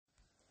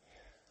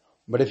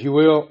But if you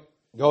will,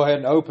 go ahead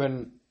and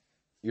open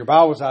your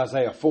Bibles to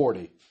Isaiah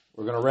 40.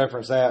 We're going to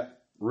reference that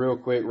real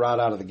quick right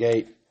out of the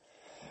gate.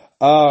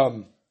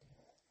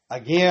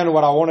 Again,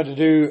 what I wanted to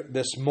do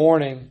this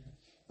morning,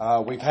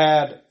 we've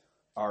had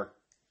our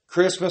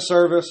Christmas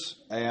service,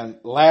 and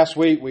last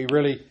week we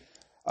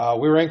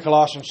were in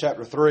Colossians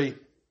chapter 3,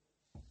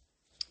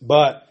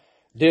 but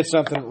did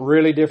something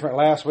really different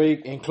last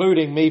week,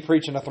 including me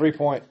preaching a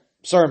 3-point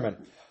sermon.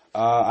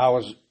 I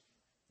was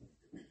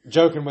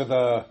joking with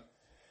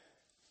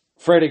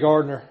Freddie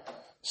Gardner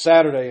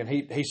Saturday, and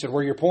he said,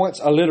 "Were your points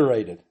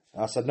alliterated?"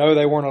 I said, "No,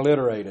 they weren't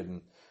alliterated."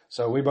 And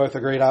so we both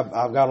agreed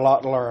I've got a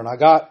lot to learn. I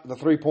got the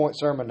 3-point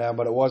sermon down,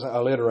 but it wasn't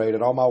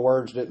alliterated. All my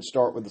words didn't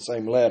start with the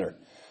same letter.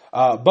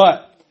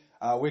 But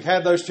we've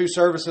had those two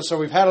services, so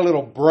we've had a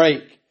little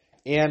break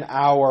in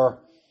our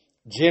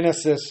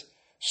Genesis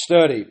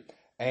study.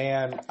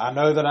 And I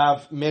know that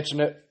I've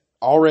mentioned it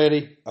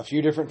already a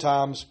few different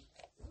times,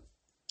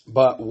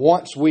 but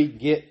once we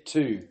get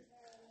to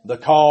the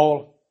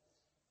call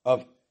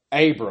of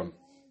Abram,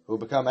 who will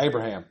become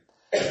Abraham,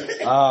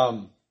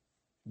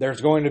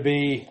 there's going to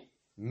be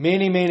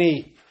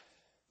many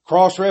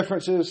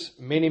cross-references,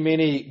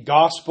 many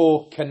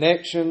gospel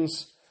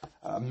connections,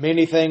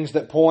 many things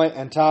that point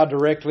and tie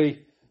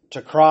directly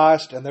to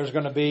Christ, and there's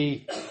going to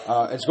be,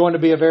 it's going to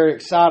be a very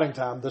exciting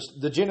time.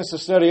 The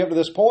Genesis study up to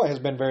this point has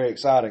been very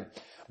exciting.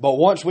 But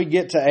once we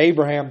get to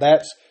Abraham,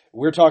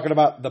 we're talking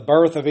about the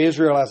birth of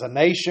Israel as a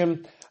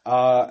nation,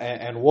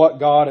 and what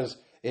God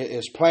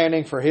is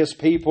planning for His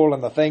people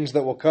and the things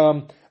that will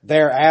come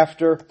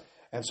thereafter.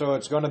 And so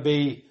it's going to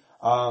be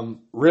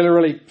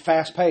really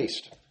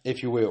fast-paced,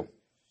 if you will.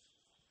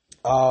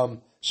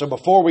 So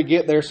before we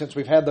get there, since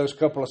we've had those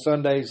couple of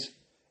Sundays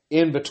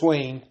in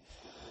between,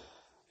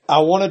 I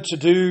wanted to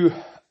do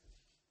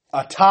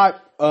a type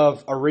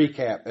of a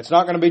recap. It's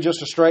not going to be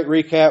just a straight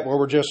recap where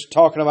we're just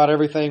talking about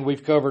everything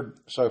we've covered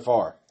so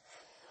far.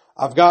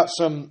 I've got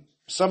some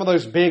of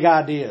those big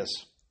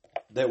ideas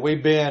that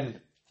we've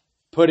been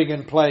putting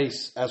in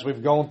place as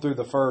we've gone through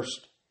the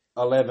first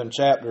 11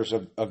 chapters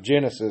of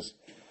Genesis.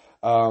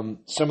 Some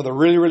of the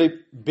really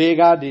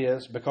big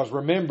ideas, because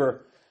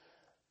remember,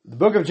 the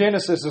book of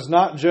Genesis is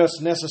not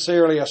just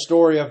necessarily a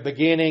story of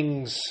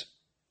beginnings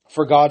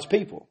for God's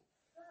people.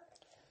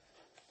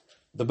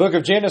 The book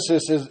of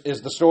Genesis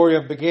is the story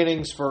of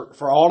beginnings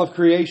for all of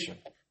creation,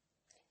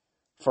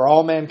 for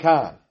all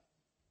mankind.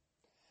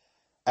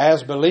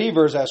 As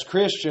believers, as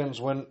Christians,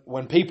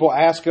 when people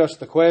ask us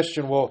the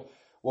question, well,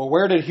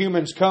 where did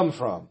humans come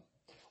from?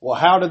 Well,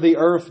 how did the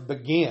earth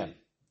begin?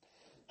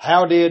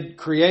 How did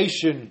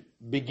creation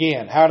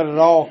begin? How did it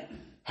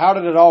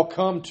all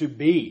come to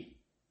be?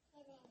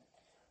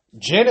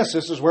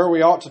 Genesis is where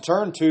we ought to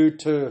turn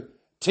to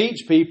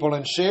teach people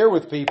and share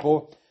with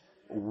people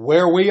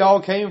where we all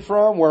came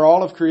from, where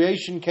all of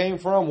creation came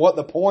from, what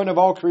the point of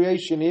all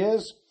creation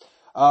is.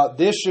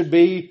 This should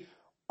be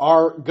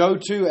our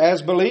go-to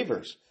as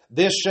believers.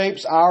 This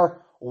shapes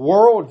our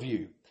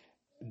worldview.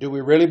 Do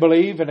we really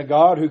believe in a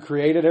God who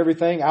created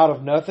everything out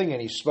of nothing and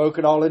He spoke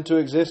it all into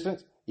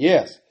existence?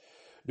 Yes.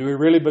 Do we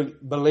really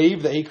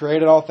believe that He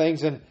created all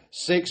things in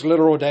 6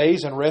 literal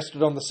days and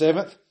rested on the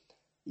 7th?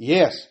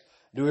 Yes.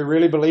 Do we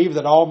really believe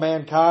that all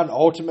mankind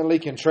ultimately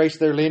can trace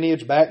their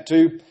lineage back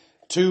to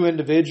 2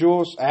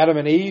 individuals, Adam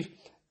and Eve?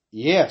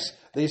 Yes.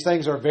 These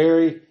things are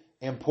very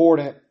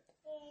important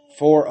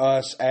for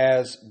us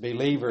as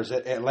believers.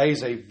 It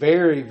lays a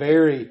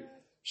very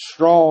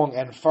strong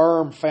and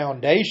firm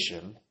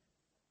foundation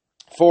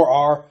for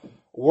our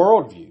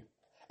worldview.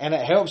 And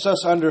it helps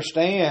us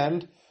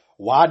understand,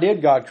 why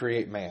did God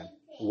create man?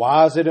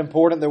 Why is it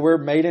important that we're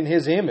made in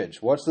His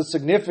image? What's the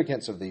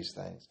significance of these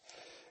things?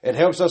 It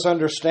helps us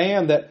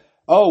understand that,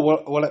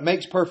 it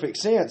makes perfect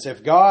sense.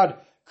 If God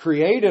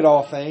created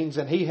all things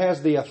and He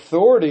has the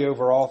authority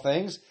over all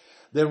things,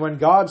 then when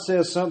God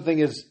says something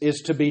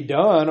is to be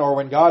done, or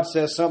when God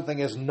says something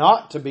is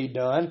not to be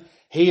done,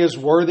 He is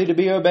worthy to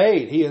be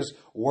obeyed. He is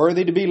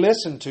worthy to be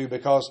listened to,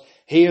 because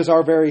He is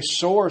our very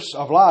source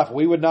of life.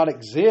 We would not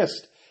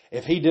exist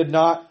if He did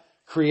not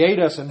create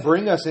us and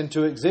bring us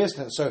into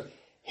existence. So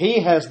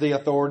He has the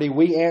authority.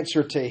 We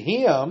answer to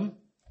Him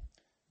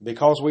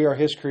because we are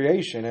His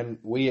creation and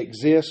we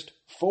exist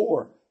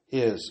for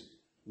His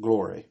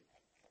glory.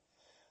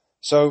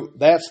 So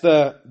that's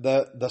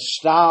the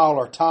style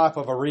or type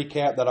of a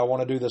recap that I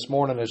want to do this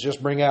morning, is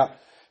just bring out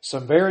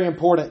some very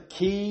important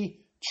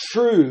key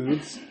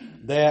truths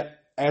that,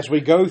 as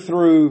we go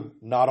through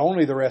not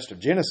only the rest of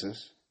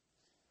Genesis,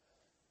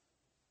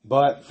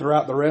 but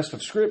throughout the rest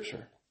of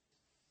Scripture,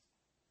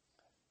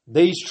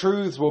 these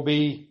truths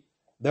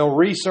they'll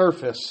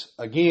resurface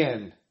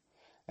again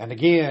and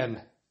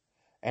again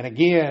and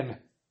again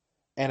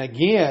and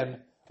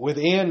again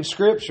within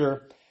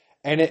Scripture.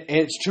 And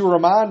it's to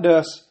remind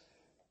us,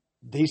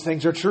 these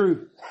things are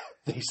true.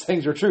 These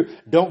things are true.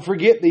 Don't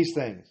forget these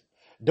things.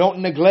 Don't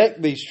neglect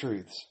these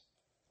truths.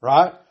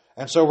 Right?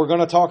 And so we're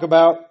going to talk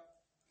about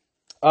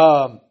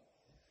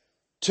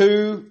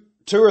two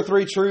or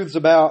three truths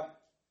about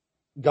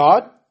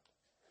God,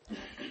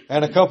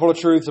 and a couple of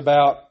truths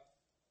about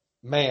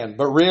man.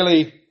 But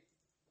really,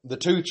 the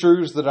two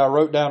truths that I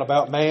wrote down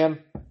about man,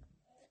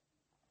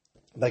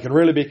 they can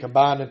really be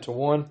combined into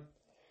one.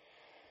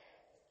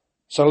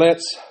 So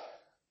let's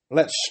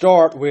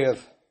start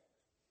with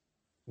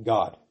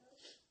God.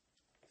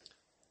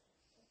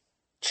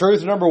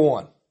 Truth number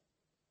one.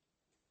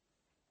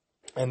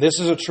 And this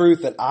is a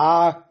truth that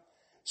I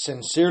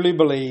sincerely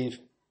believe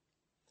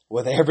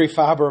with every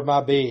fiber of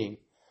my being,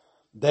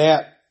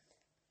 that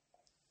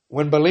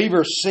when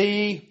believers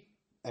see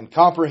and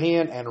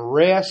comprehend and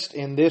rest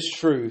in this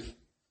truth,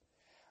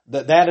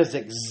 that is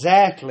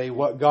exactly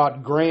what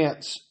God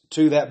grants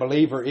to that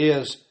believer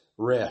is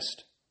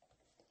rest.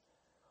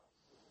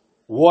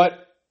 What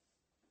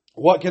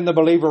can the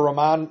believer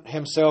remind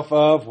himself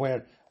of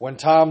when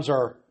times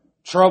are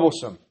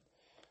troublesome?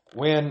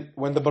 When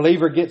the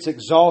believer gets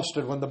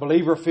exhausted, when the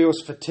believer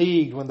feels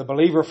fatigued, when the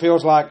believer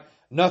feels like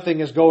nothing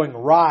is going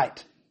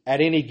right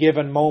at any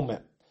given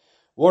moment.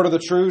 What are the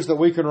truths that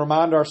we can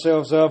remind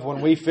ourselves of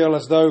when we feel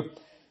as though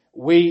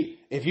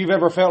if you've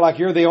ever felt like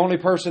you're the only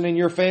person in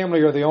your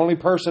family or the only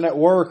person at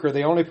work or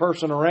the only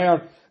person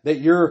around, that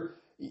you're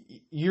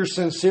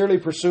sincerely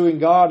pursuing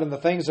God and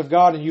the things of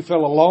God, and you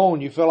feel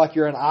alone, you feel like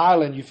you're an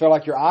island, you feel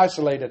like you're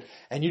isolated,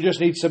 and you just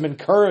need some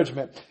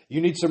encouragement,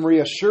 you need some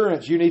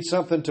reassurance, you need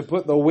something to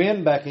put the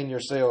wind back in your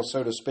sails,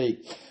 so to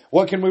speak.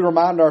 What can we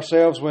remind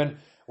ourselves when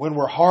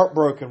we're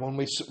heartbroken,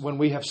 when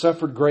we have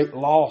suffered great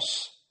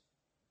loss,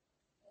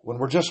 when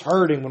we're just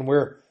hurting, when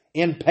we're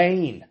in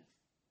pain?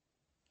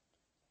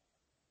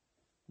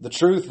 The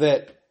truth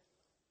that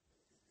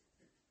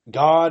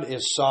God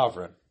is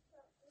sovereign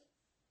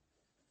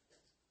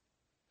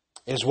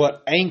is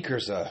what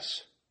anchors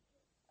us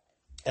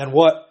and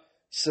what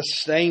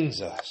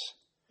sustains us.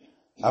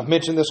 I've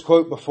mentioned this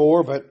quote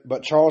before,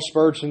 but Charles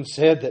Spurgeon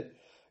said that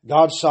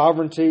God's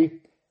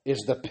sovereignty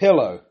is the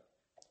pillow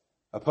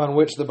upon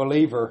which the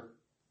believer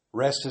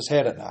rests his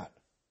head at night.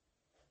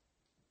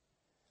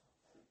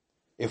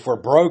 If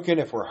we're broken,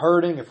 if we're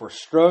hurting, if we're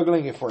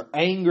struggling, if we're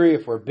angry,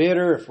 if we're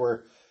bitter,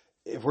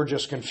 if we're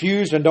just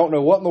confused and don't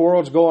know what in the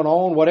world's going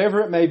on,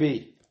 whatever it may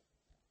be,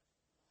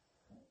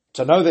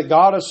 to know that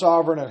God is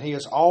sovereign and He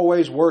is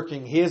always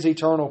working His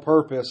eternal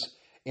purpose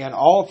in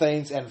all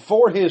things, and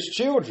for His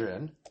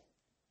children,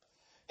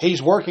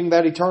 He's working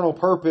that eternal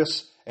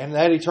purpose and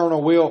that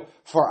eternal will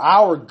for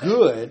our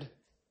good,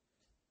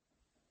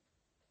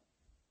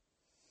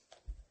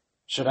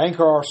 should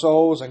anchor our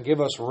souls and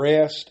give us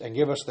rest and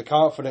give us the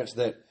confidence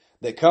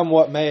that come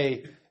what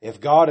may,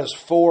 if God is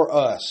for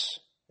us,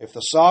 if the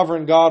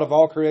sovereign God of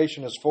all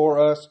creation is for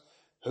us,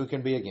 who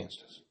can be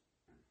against us?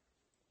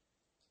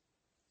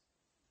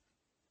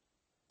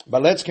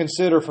 But let's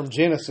consider from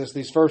Genesis,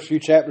 these first few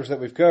chapters that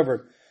we've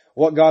covered,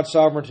 what God's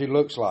sovereignty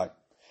looks like.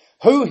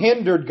 Who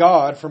hindered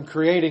God from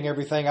creating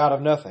everything out of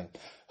nothing?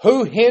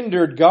 Who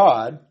hindered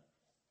God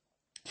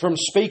from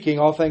speaking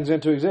all things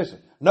into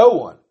existence? No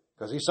one,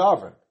 because He's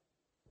sovereign.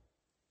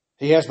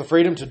 He has the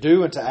freedom to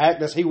do and to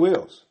act as He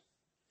wills.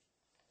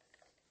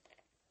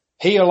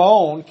 He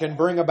alone can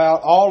bring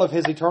about all of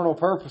His eternal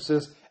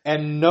purposes,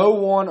 and no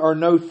one or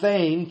no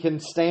thing can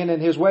stand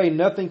in His way.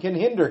 Nothing can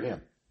hinder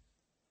Him.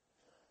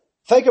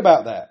 Think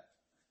about that.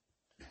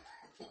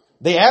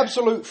 The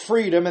absolute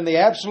freedom and the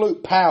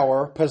absolute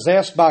power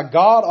possessed by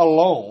God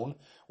alone,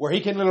 where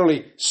He can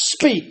literally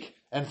speak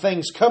and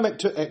things come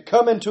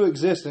into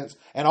existence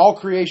and all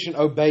creation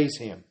obeys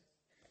Him.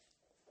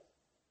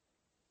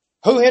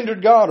 Who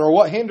hindered God, or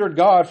what hindered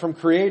God from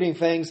creating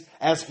things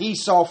as He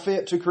saw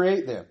fit to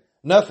create them?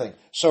 Nothing.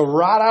 So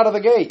right out of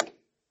the gate,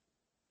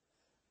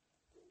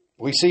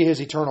 we see His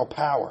eternal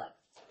power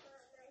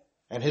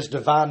and His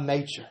divine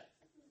nature.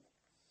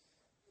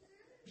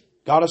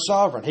 God is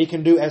sovereign. He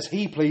can do as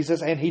He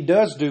pleases, and He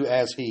does do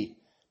as He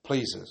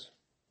pleases.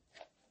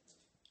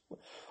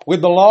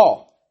 With the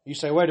law, you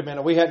say, wait a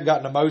minute, we hadn't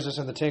gotten to Moses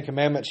and the Ten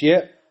Commandments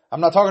yet. I'm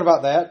not talking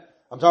about that.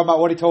 I'm talking about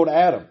what He told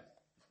Adam.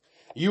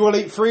 You will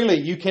eat freely.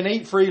 You can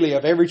eat freely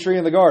of every tree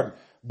in the garden.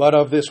 But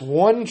of this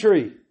one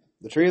tree,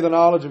 the tree of the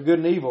knowledge of good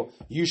and evil,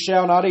 you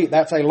shall not eat.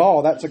 That's a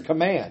law. That's a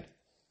command.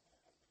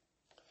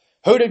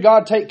 Who did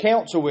God take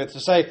counsel with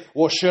to say,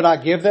 well, should I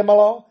give them a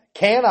law?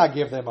 Can I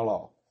give them a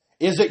law?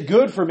 Is it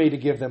good for me to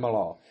give them a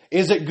law?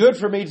 Is it good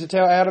for me to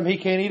tell Adam he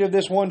can't eat of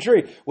this one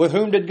tree? With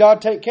whom did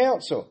God take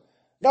counsel?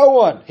 No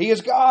one. He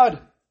is God.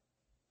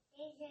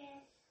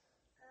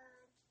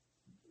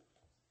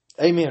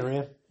 Amen,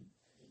 Ren.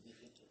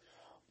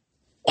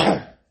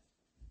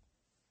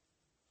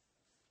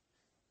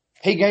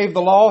 He gave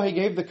the law, He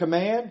gave the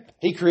command,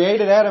 He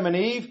created Adam and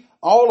Eve,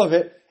 all of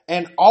it,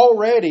 and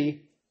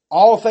already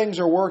all things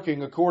are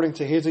working according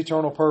to His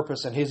eternal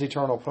purpose and His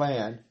eternal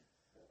plan.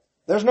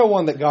 There's no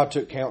one that God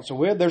took counsel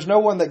with. There's no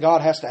one that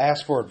God has to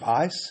ask for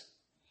advice.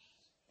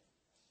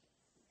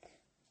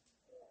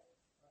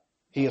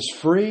 He is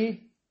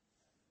free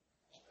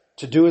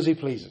to do as He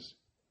pleases.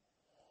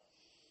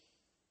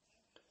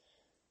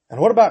 And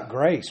what about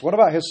grace? What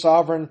about His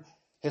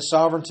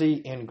sovereignty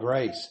in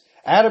grace?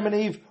 Adam and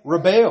Eve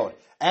rebelled.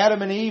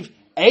 Adam and Eve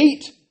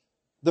ate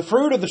the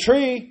fruit of the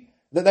tree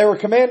that they were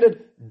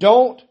commanded,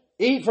 don't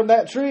eat from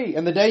that tree,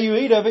 and the day you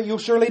eat of it, you'll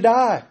surely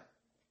die.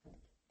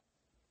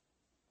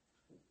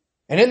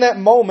 And in that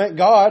moment,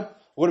 God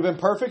would have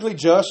been perfectly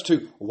just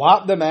to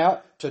wipe them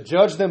out, to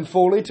judge them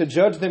fully, to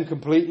judge them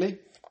completely,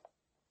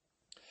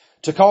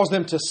 to cause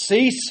them to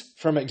cease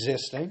from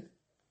existing.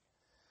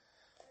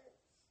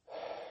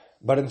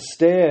 But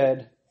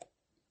instead,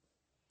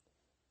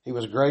 He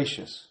was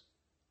gracious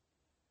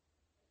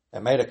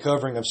and made a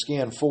covering of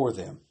skin for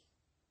them.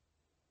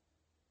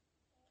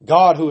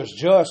 God, who is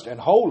just and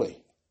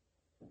holy,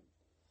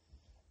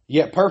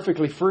 yet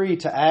perfectly free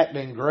to act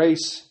in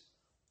grace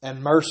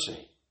and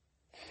mercy,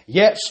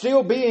 yet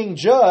still being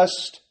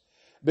just,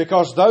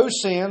 because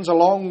those sins,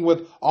 along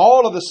with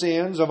all of the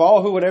sins of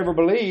all who would ever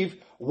believe,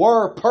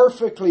 were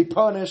perfectly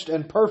punished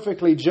and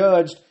perfectly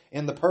judged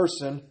in the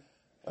person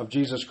of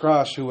Jesus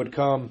Christ, who would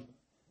come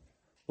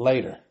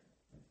later.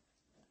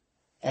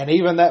 And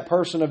even that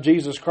person of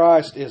Jesus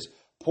Christ is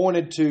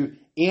pointed to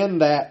in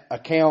that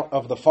account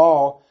of the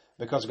fall,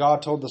 because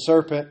God told the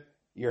serpent,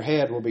 your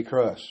head will be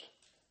crushed.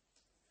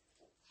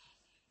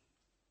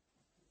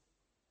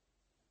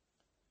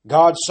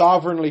 God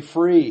sovereignly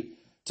free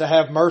to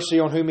have mercy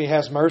on whom He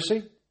has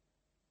mercy,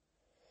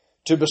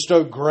 to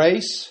bestow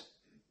grace,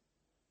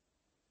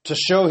 to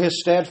show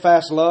His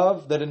steadfast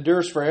love that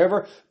endures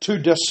forever, to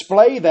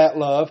display that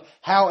love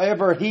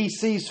however He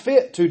sees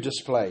fit to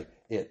display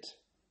it,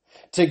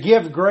 to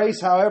give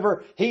grace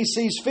however He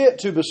sees fit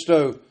to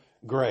bestow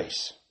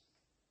grace.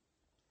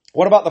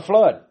 What about the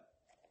flood?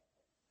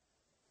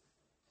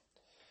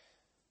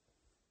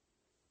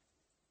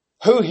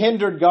 Who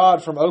hindered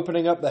God from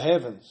opening up the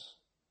heavens,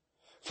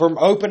 from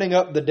opening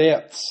up the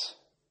depths?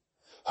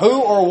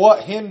 Who or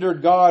what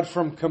hindered God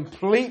from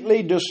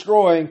completely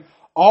destroying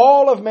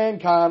all of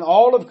mankind,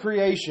 all of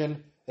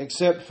creation,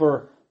 except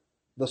for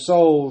the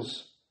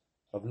souls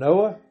of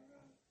Noah,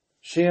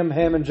 Shem,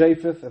 Ham, and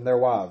Japheth, and their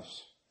wives?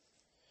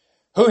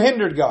 Who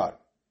hindered God?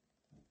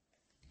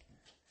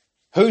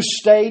 Who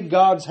stayed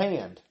God's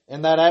hand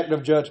in that act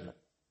of judgment?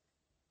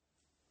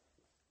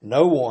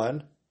 No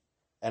one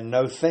and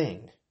no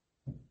thing.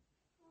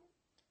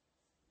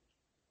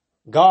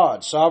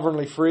 God,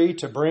 sovereignly free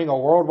to bring a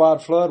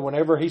worldwide flood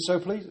whenever He so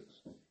pleases.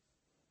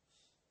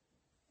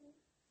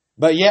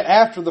 But yet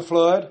after the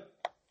flood,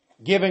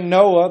 giving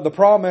Noah the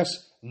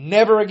promise,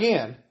 never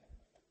again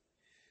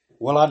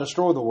will I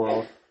destroy the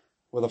world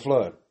with a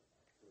flood.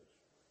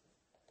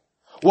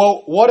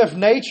 Well, what if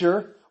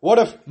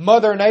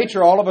Mother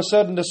Nature all of a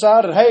sudden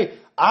decided, hey,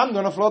 I'm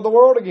going to flood the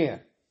world again?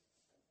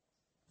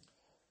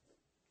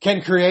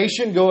 Can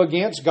creation go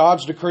against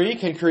God's decree?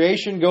 Can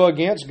creation go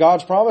against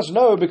God's promise?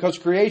 No, because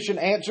creation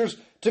answers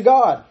to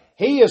God.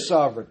 He is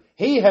sovereign.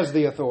 He has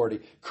the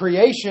authority.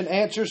 Creation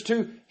answers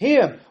to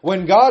Him.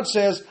 When God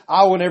says,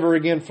 I will never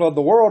again flood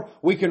the world,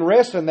 we can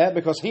rest in that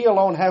because He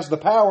alone has the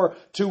power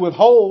to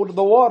withhold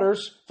the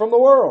waters from the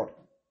world.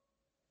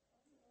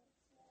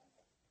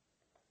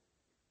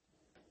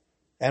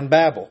 And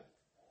Babel.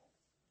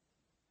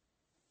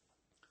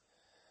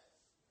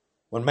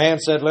 When man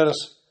said, let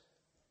us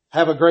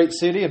have a great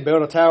city and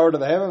build a tower to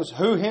the heavens,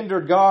 who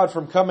hindered God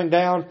from coming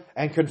down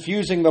and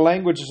confusing the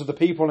languages of the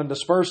people and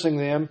dispersing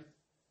them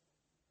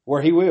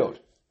where He willed?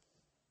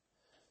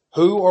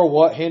 Who or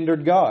what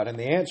hindered God? And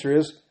the answer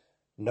is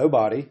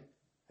nobody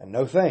and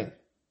no thing.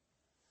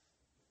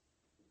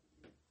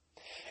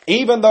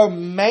 Even though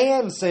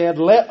man said,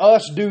 let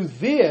us do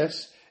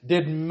this,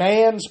 did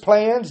man's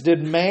plans,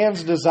 did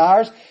man's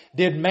desires,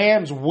 did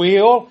man's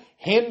will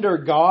hinder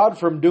God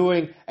from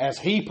doing as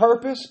He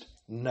purposed?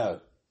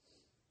 No.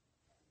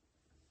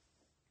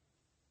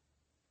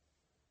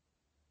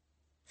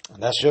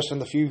 And that's just in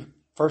the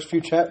first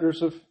few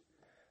chapters of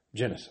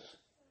Genesis.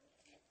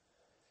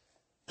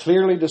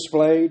 Clearly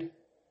displayed,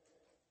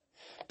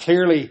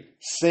 clearly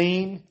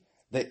seen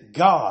that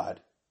God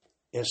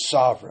is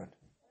sovereign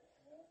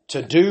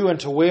to do and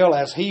to will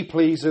as He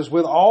pleases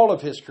with all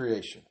of His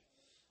creation,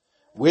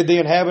 with the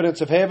inhabitants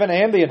of heaven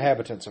and the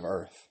inhabitants of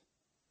earth.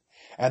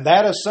 And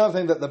that is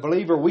something that the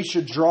believer, we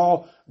should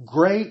draw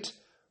great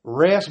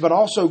rest, but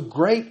also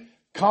great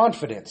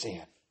confidence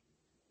in.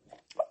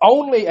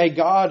 Only a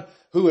God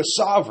who is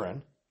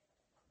sovereign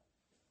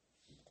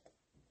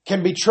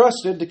can be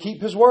trusted to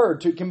keep His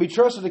word, can be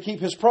trusted to keep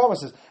His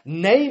promises.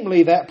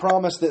 Namely, that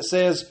promise that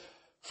says,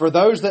 for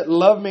those that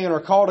love me and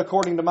are called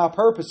according to my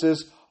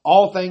purposes,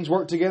 all things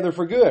work together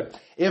for good.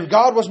 If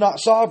God was not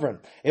sovereign,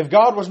 if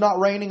God was not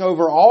reigning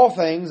over all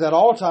things at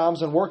all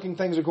times and working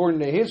things according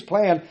to His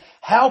plan,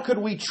 how could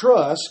we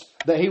trust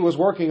that He was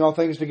working all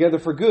things together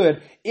for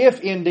good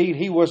if indeed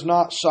He was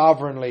not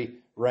sovereignly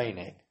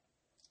reigning?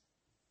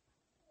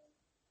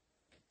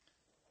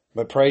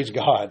 But praise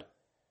God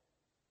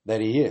that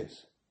He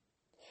is.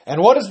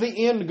 And what is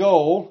the end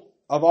goal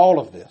of all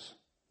of this?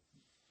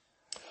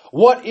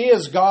 What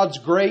is God's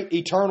great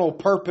eternal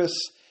purpose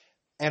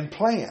and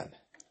plan?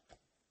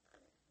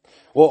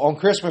 Well, on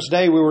Christmas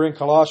Day, we were in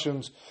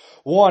Colossians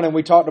 1, and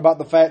we talked about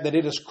the fact that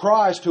it is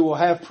Christ who will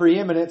have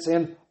preeminence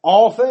in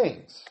all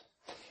things.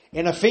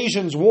 In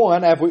Ephesians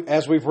 1,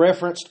 as we've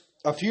referenced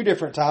a few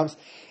different times.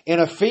 In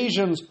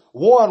Ephesians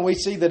 1, we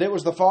see that it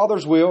was the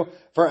Father's will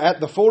for at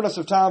the fullness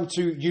of time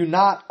to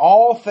unite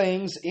all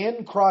things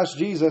in Christ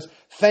Jesus,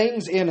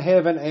 things in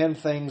heaven and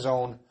things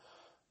on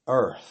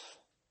earth.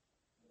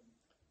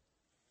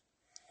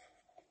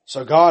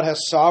 So God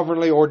has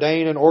sovereignly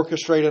ordained and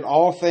orchestrated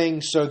all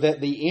things so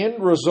that the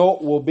end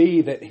result will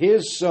be that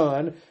His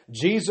Son,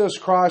 Jesus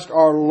Christ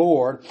our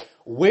Lord,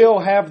 will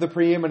have the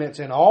preeminence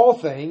in all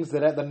things,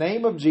 that at the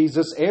name of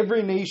Jesus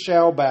every knee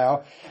shall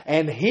bow,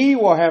 and He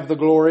will have the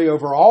glory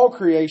over all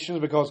creations,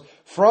 because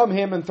from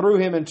Him and through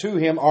Him and to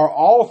Him are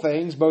all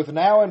things, both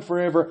now and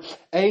forever.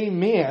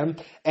 Amen.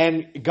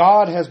 And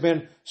God has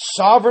been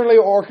sovereignly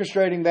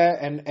orchestrating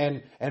that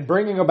and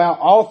bringing about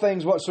all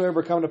things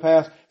whatsoever come to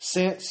pass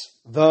since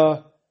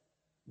the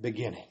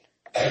beginning.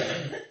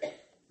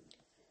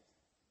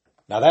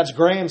 Now that's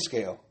grand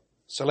scale.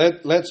 So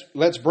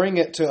let's bring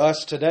it to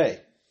us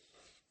today.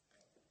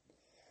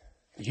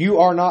 You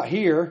are not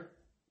here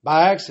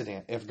by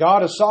accident. If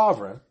God is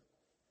sovereign,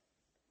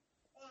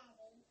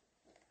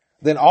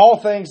 then all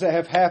things that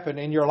have happened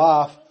in your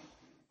life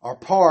are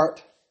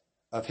part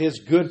of His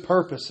good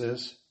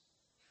purposes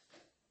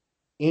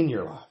in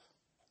your life.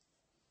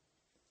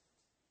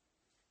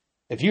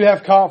 If you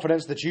have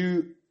confidence that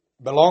you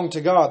belong to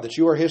God, that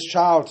you are His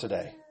child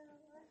today,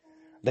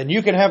 then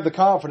you can have the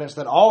confidence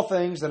that all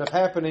things that have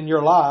happened in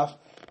your life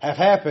have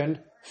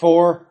happened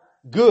for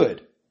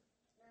good.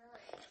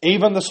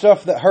 Even the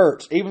stuff that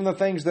hurts, even the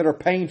things that are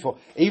painful,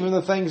 even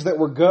the things that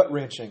were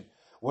gut-wrenching,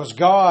 was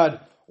God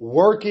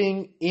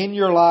working in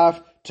your life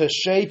to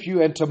shape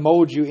you and to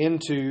mold you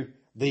into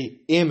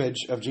the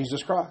image of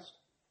Jesus Christ.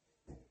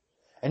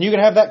 And you can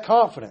have that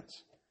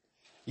confidence.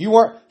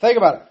 Think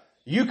about it.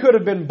 You could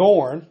have been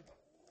born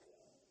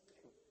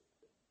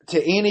to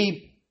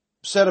any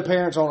set of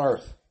parents on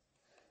earth,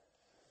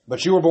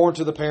 but you were born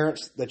to the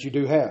parents that you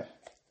do have.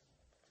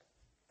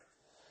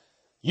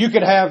 You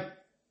could have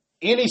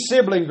any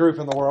sibling group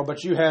in the world,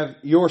 but you have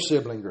your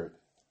sibling group.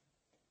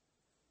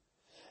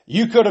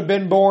 You could have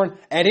been born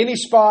at any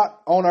spot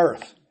on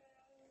earth,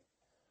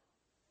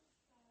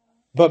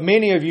 but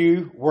many of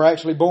you were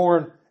actually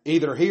born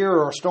either here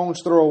or a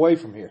stone's throw away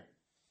from here.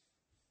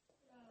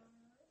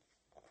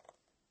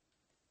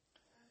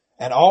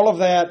 And all of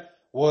that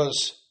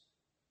was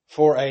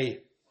for a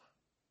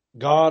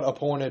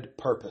God-appointed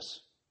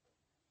purpose.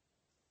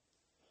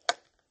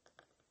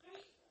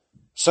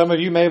 Some of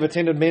you may have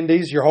attended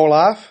Mindy's your whole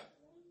life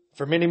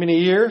for many, many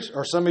years,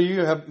 or some of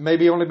you have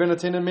maybe only been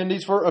attending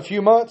Mindy's for a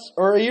few months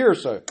or a year or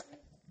so.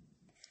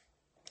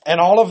 And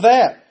all of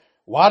that.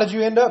 Why did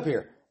you end up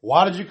here?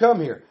 Why did you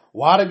come here?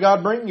 Why did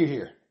God bring you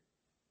here?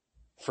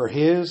 For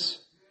His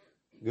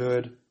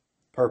good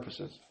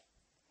purposes.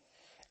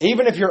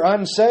 Even if you're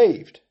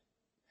unsaved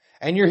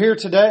and you're here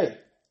today,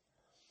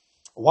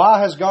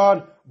 why has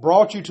God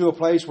brought you to a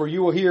place where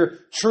you will hear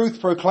truth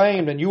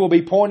proclaimed and you will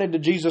be pointed to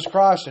Jesus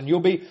Christ and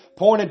you'll be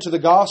pointed to the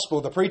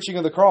gospel, the preaching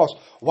of the cross?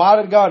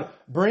 Why did God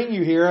bring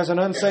you here as an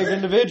unsaved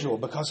individual?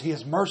 Because He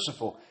is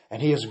merciful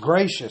and He is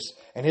gracious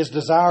and His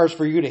desire is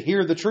for you to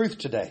hear the truth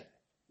today.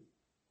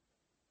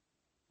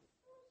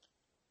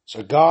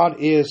 So God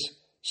is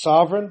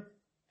sovereign,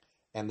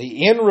 and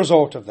the end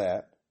result of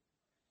that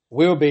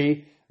will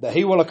be that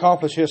He will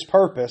accomplish His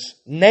purpose,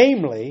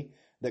 namely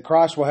that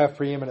Christ will have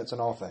preeminence in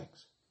all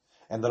things,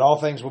 and that all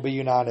things will be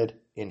united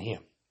in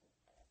Him.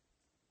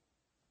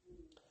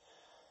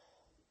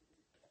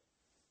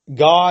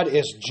 God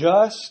is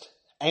just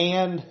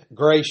and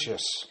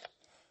gracious.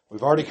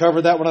 We've already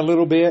covered that one a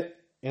little bit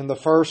in the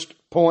first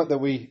point that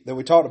we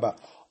talked about.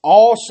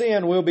 All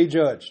sin will be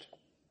judged.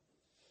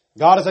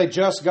 God is a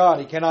just God.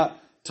 He cannot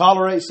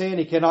tolerate sin.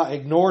 He cannot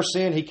ignore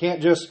sin. He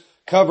can't just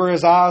cover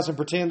His eyes and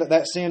pretend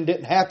that sin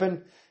didn't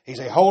happen. He's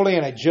a holy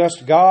and a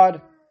just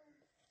God.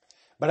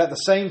 But at the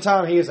same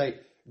time, He is a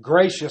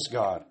gracious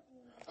God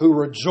who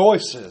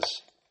rejoices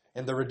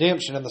in the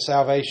redemption and the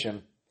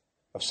salvation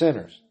of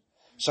sinners.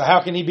 So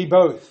how can He be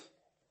both?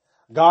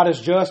 God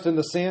is just in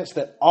the sense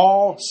that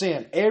all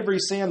sin, every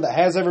sin that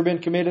has ever been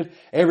committed,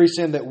 every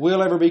sin that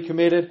will ever be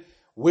committed,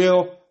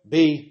 will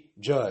be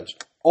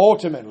judged.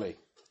 Ultimately,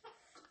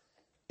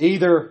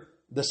 either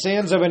the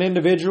sins of an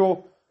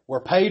individual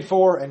were paid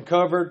for and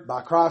covered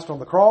by Christ on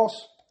the cross,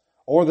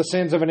 or the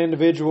sins of an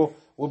individual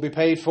will be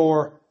paid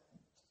for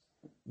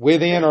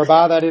within or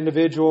by that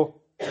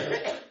individual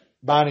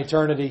by an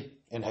eternity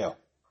in hell.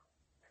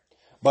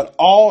 But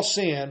all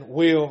sin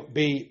will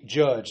be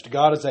judged.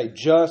 God is a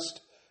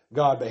just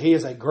God, but He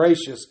is a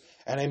gracious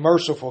and a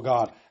merciful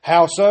God.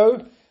 How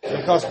so?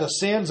 Because the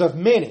sins of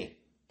many,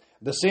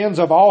 the sins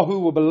of all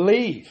who will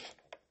believe,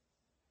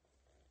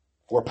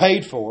 were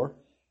paid for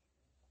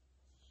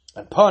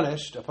and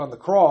punished upon the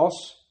cross,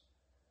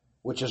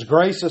 which is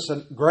gracious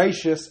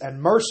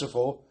and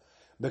merciful,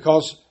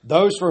 because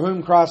those for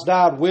whom Christ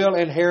died will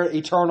inherit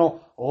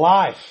eternal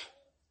life,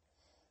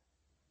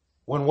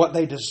 when what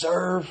they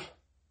deserve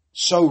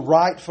so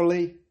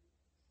rightfully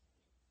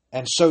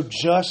and so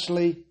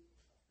justly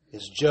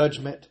is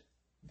judgment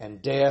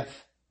and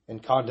death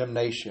and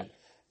condemnation.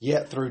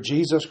 Yet through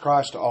Jesus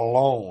Christ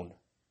alone,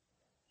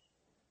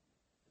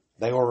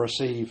 they will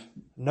receive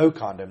no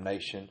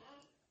condemnation,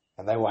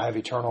 and they will have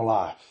eternal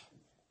life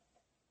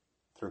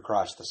through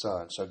Christ the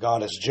Son. So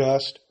God is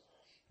just,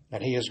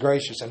 and He is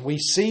gracious. And we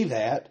see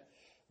that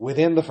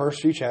within the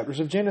first few chapters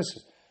of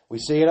Genesis. We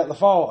see it at the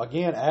fall.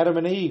 Again, Adam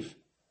and Eve.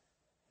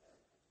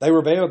 They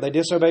rebelled. They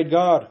disobeyed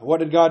God. What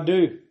did God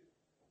do?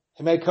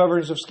 He made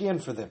coverings of skin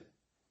for them.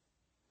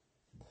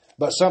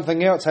 But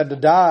something else had to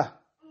die.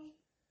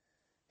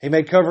 He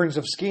made coverings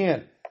of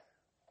skin.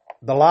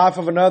 The life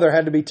of another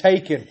had to be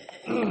taken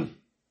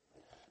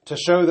to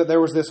show that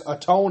there was this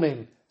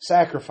atoning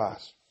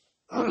sacrifice.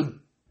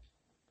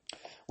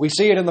 We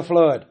see it in the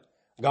flood.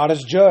 God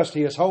is just.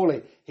 He is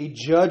holy. He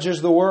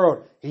judges the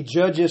world. He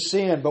judges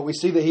sin. But we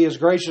see that He is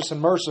gracious and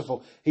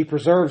merciful. He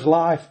preserves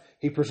life.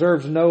 He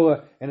preserves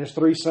Noah and his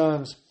 3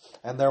 sons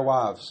and their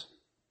wives.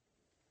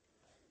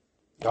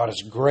 God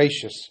is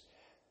gracious,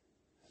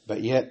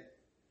 but yet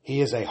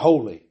He is a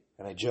holy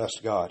and a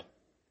just God.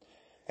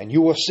 And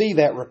you will see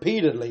that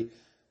repeatedly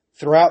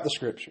throughout the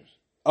Scriptures,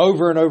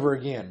 over and over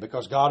again,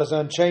 because God is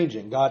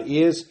unchanging. God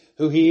is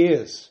who He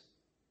is.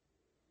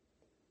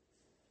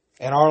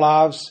 In our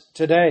lives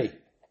today,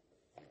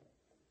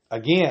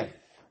 again,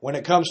 when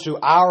it comes to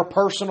our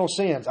personal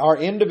sins, our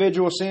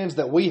individual sins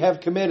that we have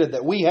committed,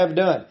 that we have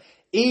done,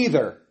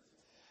 either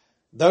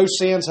those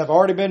sins have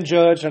already been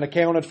judged and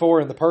accounted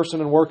for in the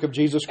person and work of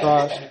Jesus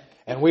Christ,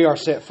 and we are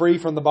set free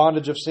from the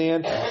bondage of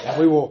sin, and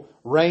we will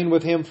reign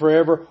with Him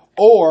forever,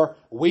 or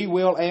we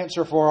will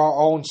answer for our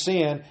own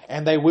sin,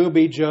 and they will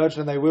be judged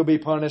and they will be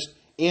punished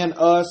in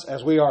us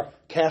as we are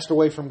cast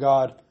away from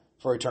God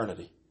for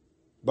eternity.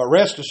 But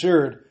rest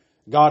assured,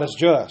 God is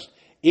just.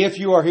 If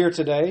you are here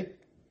today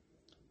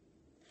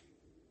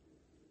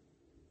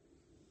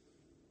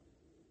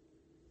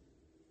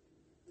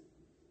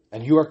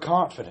and you are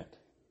confident,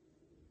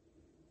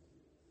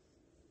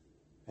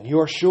 and you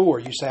are sure,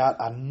 you say,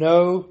 I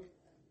know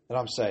that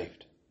I'm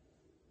saved.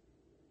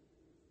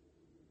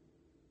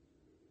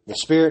 The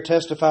Spirit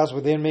testifies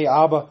within me,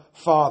 Abba,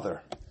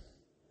 Father.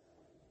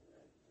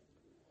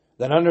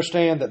 Then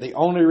understand that the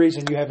only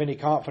reason you have any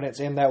confidence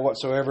in that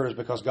whatsoever is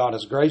because God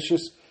is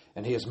gracious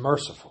and He is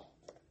merciful.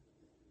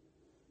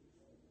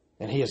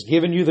 And He has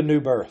given you the new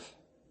birth.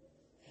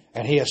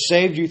 And He has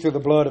saved you through the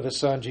blood of His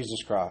Son,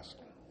 Jesus Christ.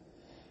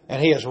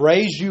 And He has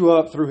raised you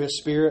up through His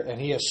Spirit,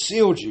 and He has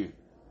sealed you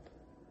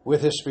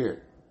with His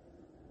Spirit.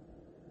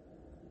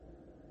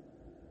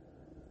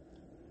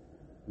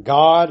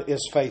 God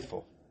is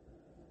faithful.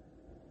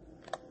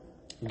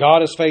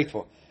 God is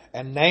faithful.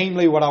 And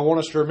namely, what I want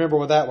us to remember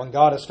with that one,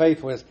 God is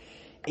faithful, is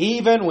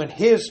even when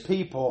His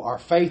people are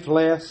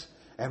faithless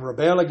and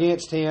rebel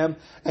against Him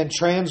and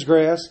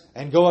transgress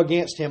and go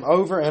against Him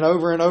over and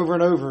over and over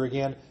and over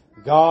again,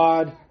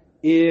 God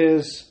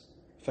is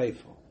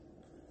faithful.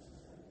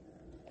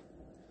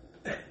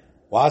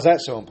 Why is that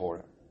so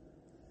important?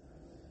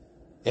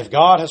 If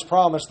God has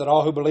promised that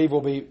all who believe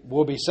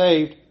will be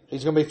saved,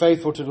 He's going to be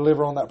faithful to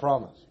deliver on that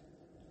promise.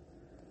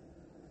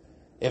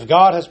 If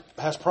God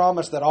has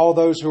promised that all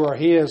those who are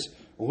His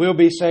will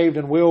be saved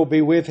and will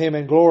be with Him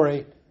in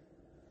glory,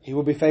 He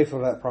will be faithful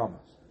to that promise.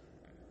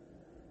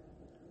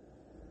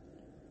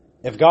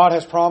 If God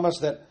has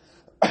promised that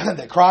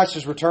that Christ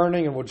is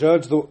returning and will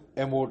judge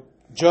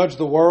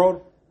the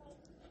world,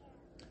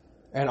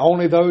 and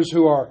only those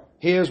who are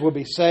His will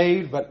be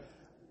saved, but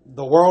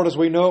the world as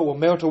we know it will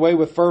melt away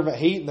with fervent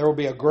heat, and there will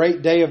be a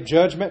great day of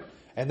judgment,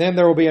 and then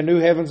there will be a new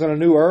heavens and a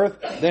new earth,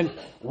 then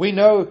we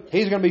know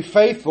He's going to be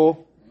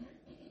faithful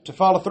to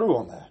follow through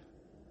on that.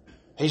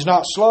 He's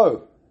not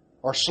slow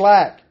or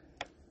slack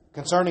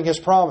concerning His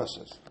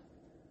promises.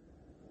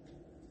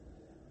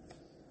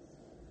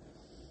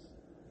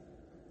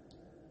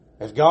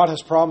 If God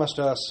has promised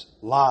us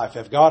life,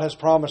 if God has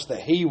promised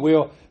that He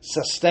will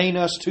sustain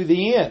us to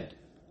the end,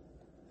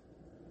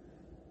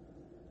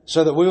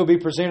 so that we will be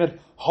presented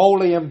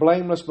holy and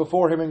blameless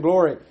before Him in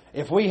glory,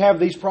 if we have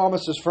these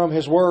promises from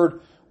His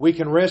Word, we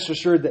can rest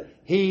assured that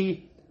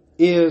He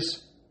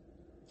is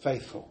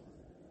faithful.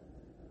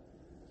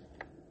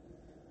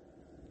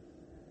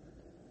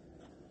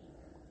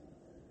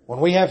 When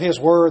we have His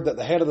Word that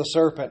the head of the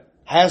serpent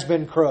has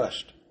been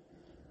crushed,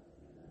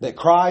 that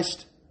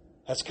Christ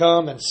has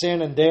come and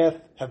sin and death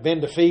have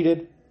been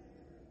defeated,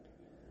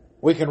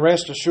 we can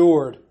rest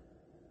assured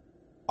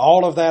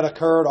all of that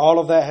occurred, all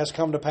of that has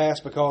come to pass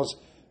because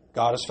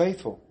God is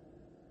faithful.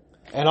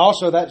 And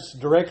also that's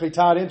directly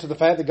tied into the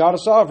fact that God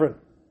is sovereign.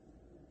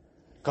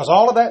 Because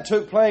all of that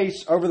took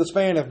place over the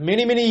span of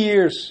many, many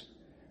years.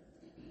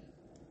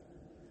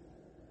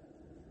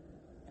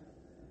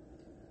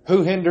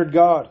 Who hindered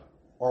God?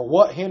 Or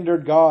what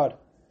hindered God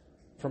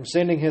from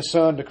sending His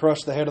Son to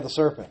crush the head of the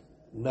serpent?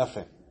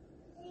 Nothing.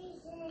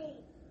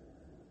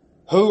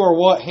 Who or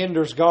what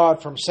hinders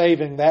God from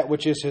saving that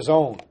which is His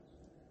own?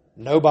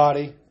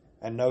 Nobody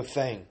and no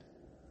thing.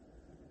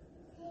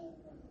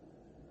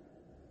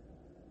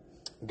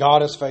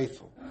 God is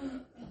faithful.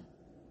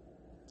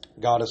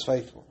 God is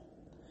faithful.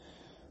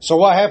 So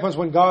what happens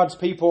when God's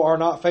people are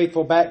not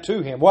faithful back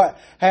to Him? What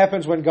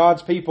happens when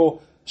God's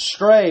people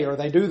stray or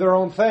they do their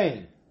own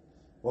thing?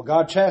 Well,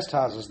 God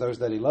chastises those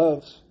that He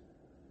loves.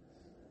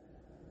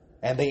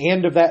 And the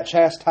end of that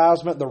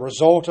chastisement, the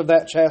result of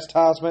that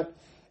chastisement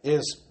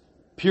is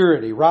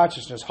purity,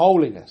 righteousness,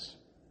 holiness,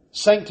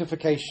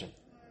 sanctification.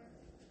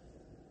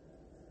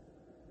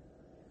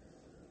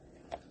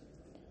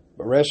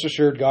 But rest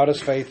assured, God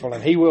is faithful,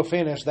 and He will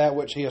finish that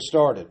which He has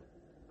started.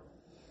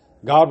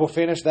 God will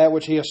finish that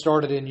which He has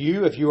started in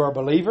you if you are a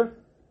believer.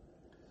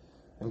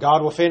 And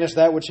God will finish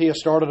that which He has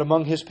started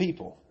among His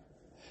people.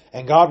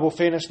 And God will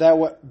finish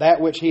that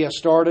which He has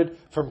started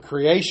from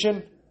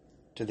creation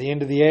to the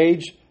end of the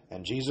age.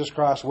 And Jesus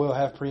Christ will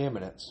have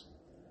preeminence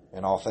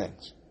in all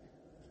things.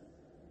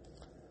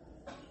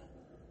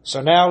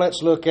 So now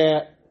let's look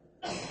at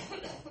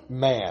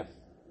man.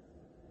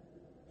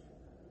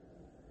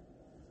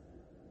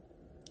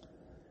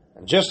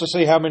 And just to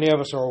see how many of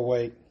us are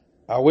awake,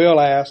 I will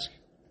ask,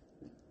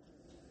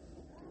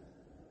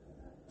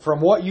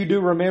 from what you do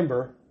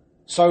remember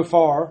so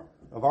far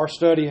of our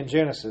study in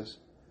Genesis,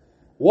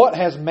 what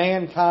has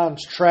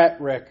mankind's track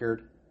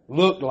record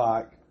looked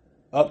like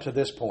up to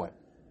this point?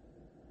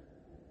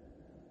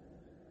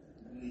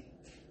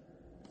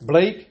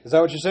 Bleak? Is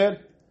that what you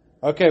said?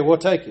 Okay, we'll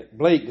take it.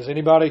 Bleak. Does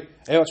anybody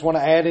else want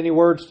to add any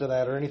words to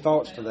that or any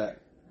thoughts to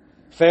that?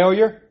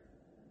 Failure?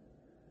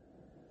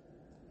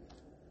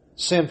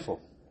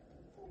 Sinful.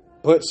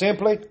 Put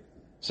simply,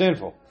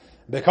 sinful.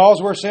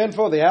 Because we're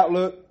sinful, the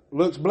outlook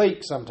looks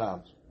bleak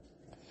sometimes.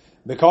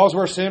 Because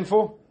we're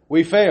sinful,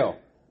 we fail.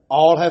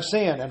 All have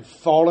sinned and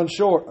fallen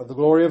short of the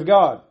glory of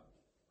God.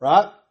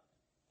 Right?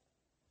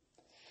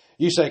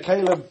 You say,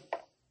 Caleb,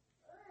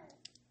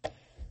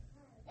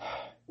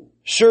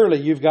 surely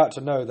you've got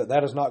to know that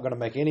that is not going to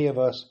make any of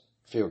us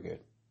feel good.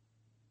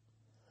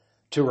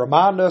 To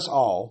remind us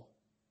all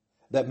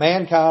that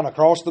mankind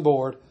across the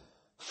board,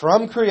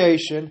 from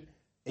creation,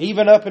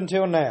 even up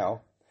until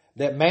now,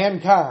 that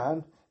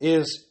mankind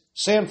is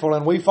sinful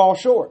and we fall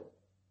short.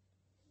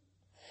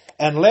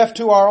 And left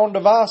to our own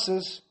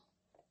devices,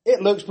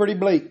 it looks pretty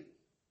bleak.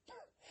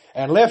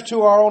 And left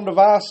to our own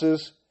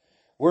devices,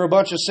 we're a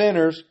bunch of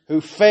sinners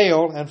who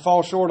fail and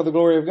fall short of the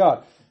glory of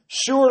God.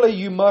 Surely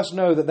you must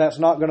know that that's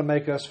not going to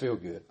make us feel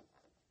good.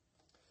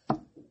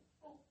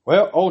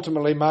 Well,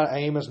 ultimately, my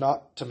aim is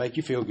not to make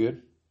you feel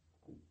good.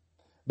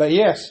 But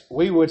yes,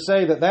 we would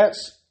say that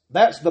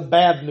that's the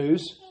bad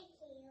news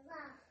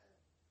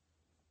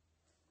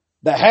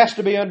that has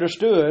to be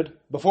understood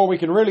before we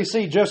can really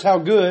see just how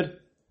good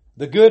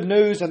the good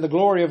news and the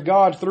glory of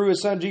God through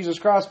His Son Jesus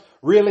Christ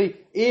really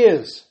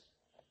is.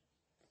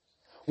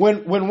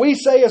 When we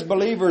say as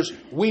believers,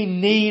 we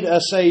need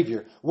a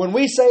Savior. When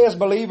we say as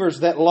believers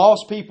that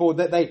lost people,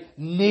 that they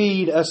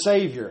need a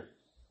Savior,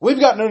 we've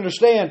got to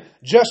understand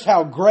just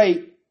how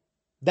great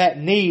that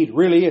need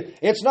really is.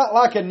 It's not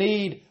like a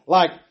need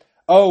like,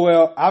 oh,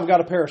 well, I've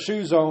got a pair of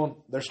shoes on.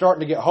 They're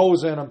starting to get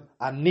holes in them.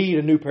 I need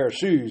a new pair of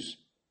shoes.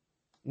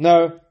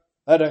 No,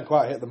 that doesn't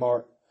quite hit the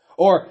mark.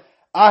 Or,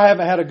 I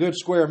haven't had a good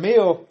square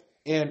meal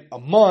in a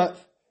month.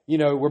 You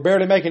know, we're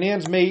barely making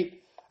ends meet.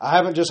 I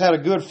haven't just had a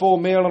good full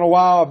meal in a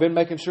while. I've been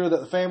making sure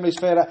that the family's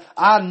fed.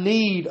 I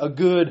need a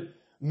good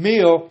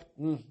meal.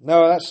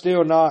 No, that's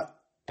still not.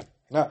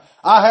 No,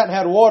 I hadn't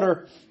had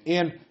water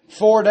in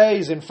 4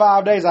 days, in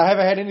 5 days. I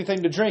haven't had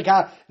anything to drink.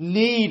 I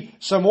need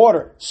some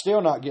water.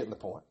 Still not getting the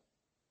point.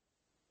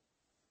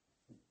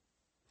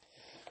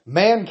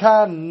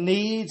 Mankind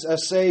needs a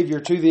Savior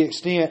to the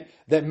extent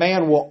that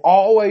man will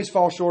always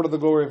fall short of the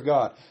glory of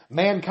God.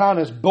 Mankind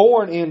is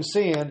born in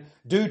sin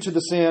due to the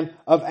sin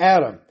of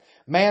Adam.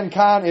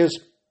 Mankind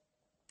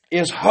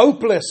is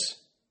hopeless.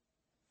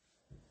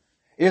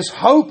 Is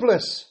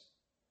hopeless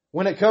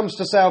when it comes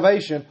to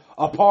salvation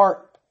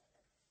apart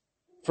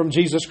from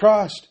Jesus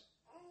Christ.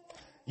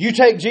 You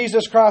take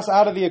Jesus Christ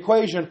out of the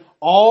equation,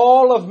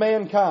 all of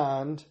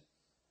mankind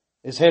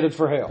is headed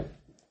for hell.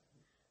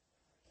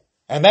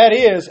 And that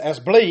is as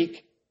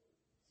bleak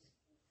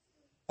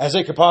as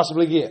it could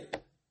possibly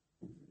get.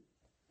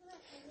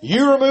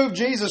 You remove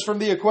Jesus from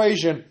the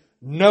equation,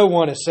 no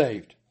one is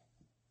saved.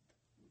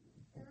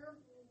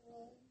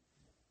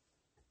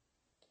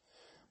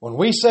 When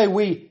we say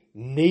we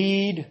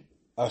need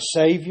a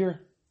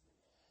Savior,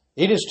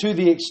 it is to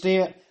the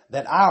extent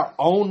that our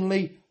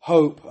only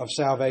hope of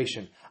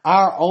salvation,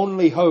 our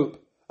only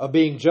hope of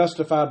being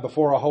justified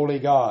before a holy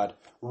God,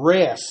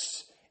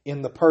 rests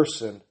in the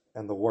person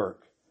and the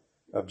work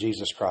of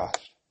Jesus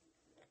Christ.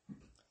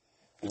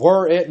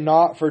 Were it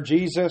not for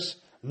Jesus,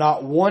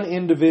 not one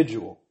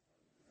individual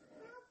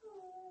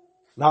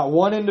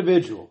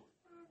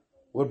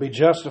would be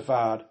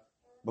justified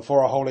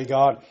before a holy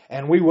God,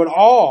 and we would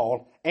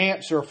all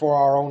answer for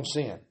our own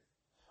sin,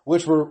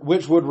 which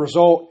would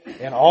result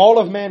in all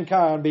of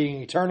mankind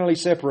being eternally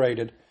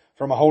separated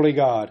from a holy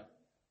God,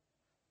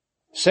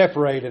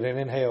 separated and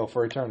in hell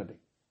for eternity.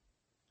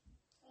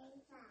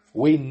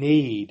 We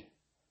need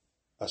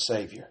a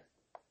Savior.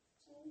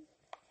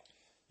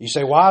 You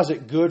say, why is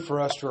it good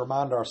for us to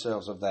remind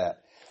ourselves of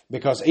that?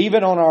 Because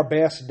even on our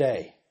best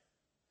day,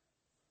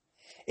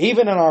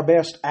 even in our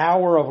best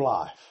hour of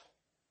life,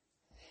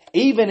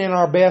 even in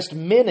our best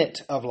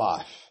minute of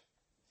life,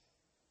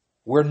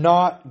 we're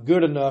not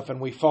good enough and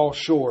we fall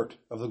short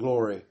of the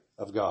glory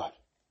of God.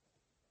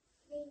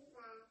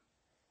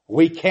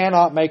 We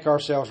cannot make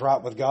ourselves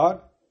right with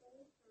God.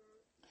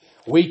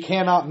 We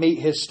cannot meet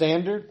His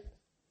standard.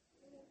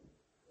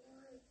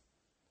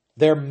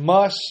 There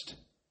must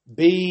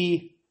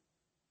be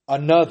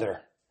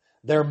another.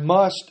 There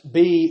must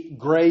be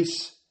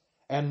grace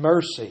and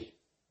mercy.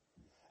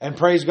 And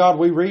praise God,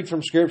 we read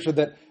from Scripture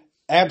that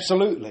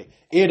absolutely,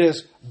 it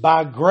is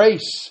by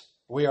grace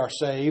we are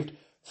saved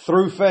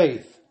through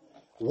faith.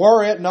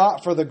 Were it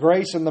not for the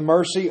grace and the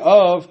mercy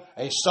of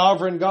a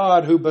sovereign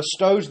God who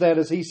bestows that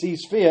as He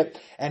sees fit,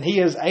 and He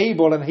is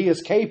able and He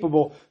is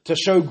capable to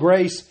show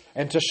grace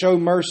and to show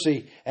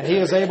mercy, and He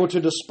is able to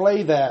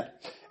display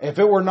that. If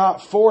it were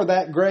not for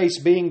that grace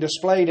being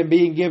displayed and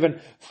being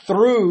given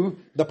through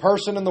the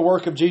person and the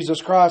work of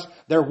Jesus Christ,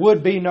 there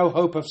would be no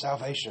hope of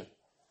salvation.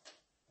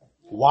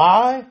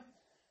 Why?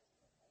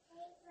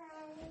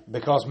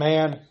 Because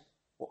man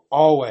will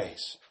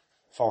always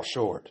fall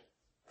short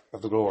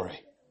of the glory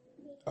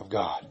of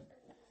God.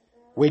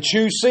 We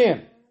choose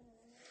sin.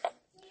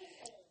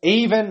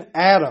 Even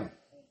Adam.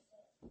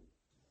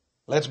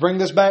 Let's bring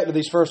this back to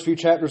these first few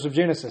chapters of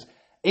Genesis.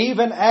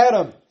 Even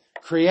Adam,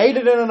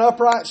 created in an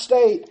upright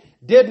state,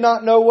 did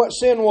not know what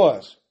sin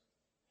was.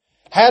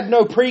 Had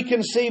no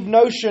preconceived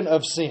notion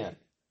of sin.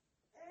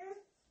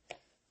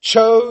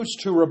 Chose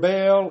to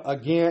rebel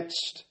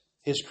against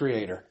his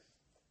Creator.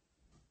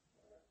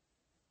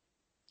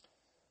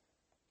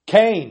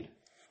 Cain.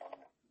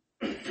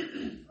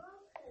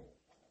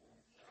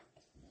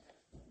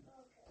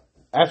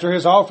 After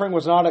his offering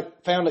was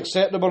not found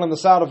acceptable in the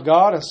sight of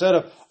God, instead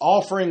of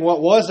offering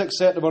what was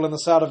acceptable in the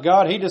sight of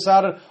God, he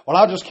decided, well,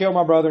 I'll just kill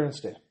my brother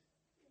instead.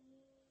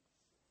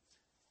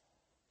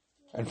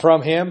 And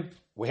from him,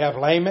 we have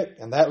Lamech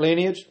and that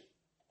lineage.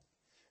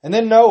 And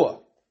then Noah.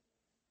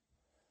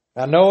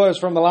 Now, Noah is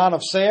from the line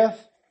of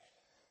Seth.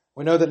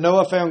 We know that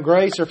Noah found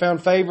grace or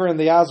found favor in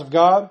the eyes of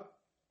God.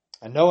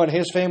 And Noah and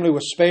his family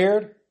was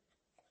spared.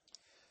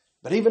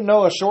 But even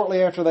Noah,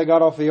 shortly after they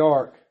got off the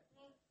ark,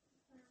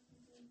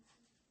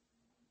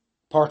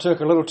 partook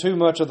a little too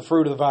much of the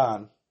fruit of the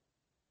vine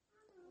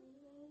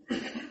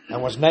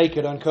and was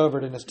naked,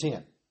 uncovered in his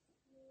tent.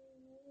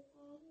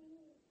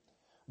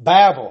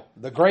 Babel,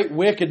 the great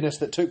wickedness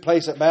that took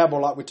place at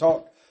Babel, like we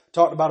talked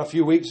about a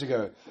few weeks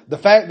ago. The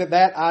fact that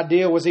that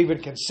idea was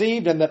even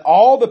conceived and that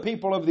all the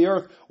people of the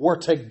earth were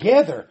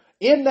together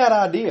in that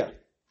idea.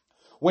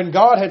 When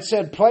God had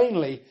said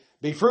plainly,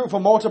 be fruitful,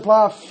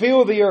 multiply,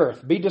 fill the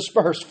earth, be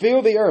dispersed,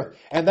 fill the earth.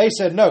 And they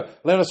said, no,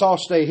 let us all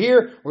stay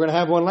here. We're going to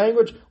have one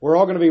language. We're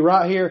all going to be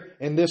right here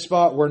in this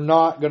spot. We're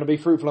not going to be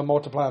fruitful and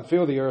multiply and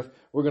fill the earth.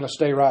 We're going to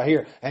stay right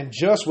here. And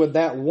just with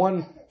that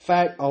one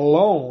fact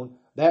alone,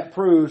 that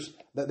proves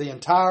that the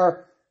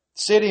entire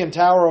city and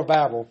tower of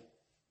Babel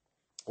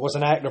was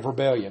an act of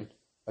rebellion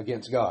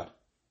against God.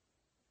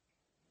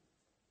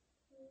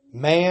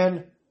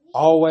 Man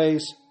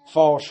always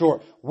falls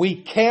short.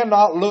 We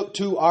cannot look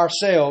to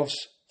ourselves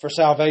for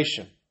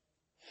salvation.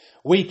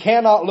 We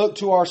cannot look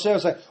to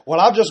ourselves and say, well,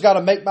 I've just got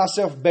to make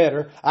myself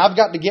better. I've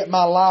got to get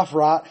my life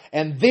right,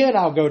 and then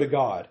I'll go to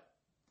God.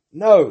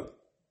 No.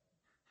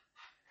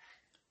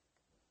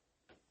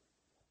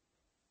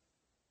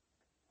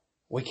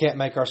 We can't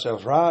make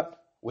ourselves right.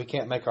 We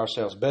can't make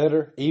ourselves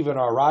better. Even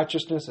our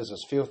righteousness is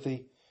as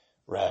filthy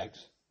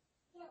rags.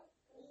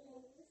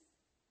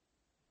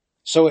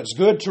 So it's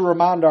good to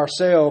remind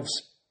ourselves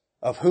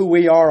of who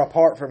we are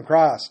apart from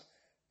Christ.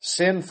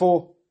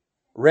 Sinful,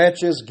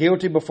 wretches,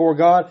 guilty before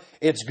God.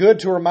 It's good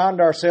to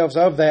remind ourselves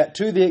of that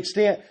to the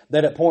extent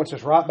that it points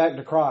us right back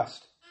to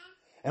Christ.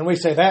 And we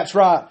say, that's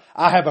right.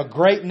 I have a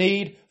great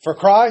need for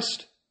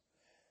Christ.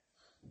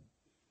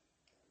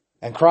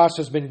 And Christ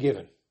has been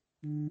given.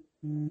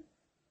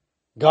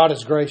 God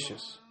is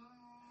gracious.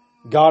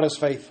 God is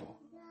faithful.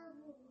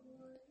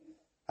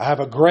 I have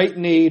a great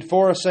need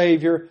for a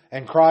Savior,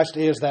 and Christ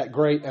is that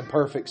great and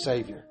perfect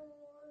Savior.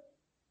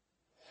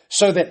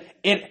 So that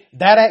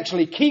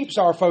actually keeps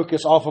our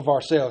focus off of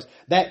ourselves.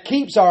 That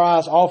keeps our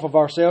eyes off of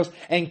ourselves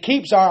and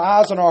keeps our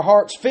eyes and our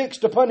hearts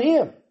fixed upon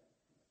Him.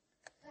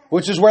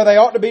 Which is where they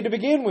ought to be to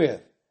begin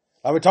with.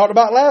 Like we talked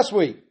about last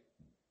week.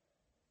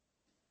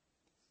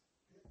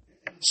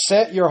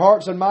 Set your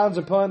hearts and minds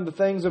upon the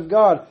things of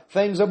God,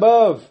 things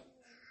above.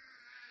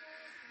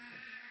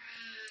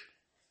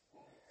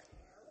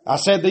 I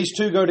said these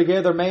two go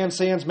together. Man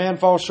sins, man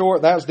falls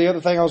short. That was the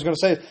other thing I was going to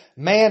say.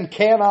 Man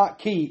cannot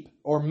keep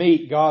or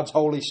meet God's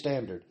holy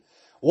standard.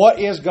 What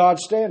is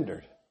God's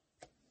standard?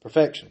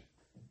 Perfection.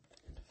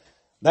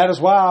 That is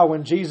why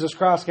when Jesus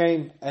Christ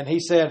came and He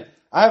said,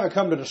 I haven't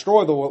come to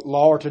destroy the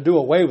law or to do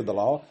away with the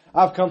law.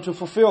 I've come to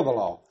fulfill the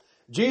law.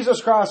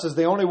 Jesus Christ is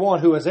the only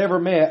one who has ever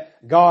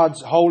met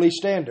God's holy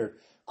standard.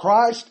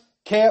 Christ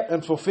kept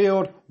and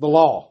fulfilled the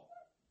law.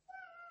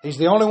 He's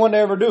the only one to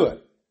ever do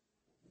it.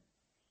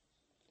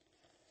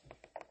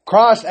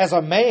 Christ as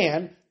a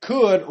man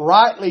could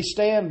rightly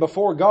stand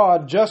before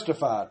God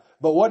justified.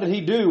 But what did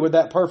He do with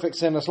that perfect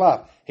sinless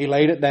life? He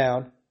laid it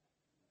down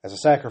as a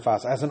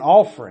sacrifice, as an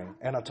offering,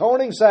 an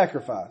atoning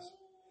sacrifice.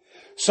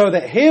 so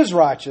that His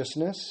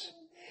righteousness,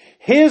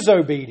 His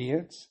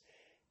obedience,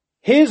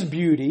 His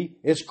beauty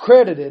is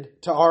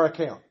credited to our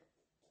account.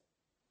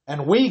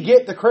 And we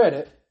get the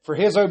credit for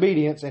His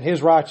obedience and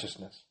His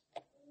righteousness.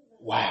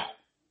 Wow.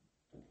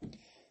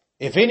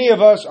 If any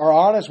of us are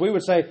honest, we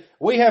would say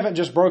we haven't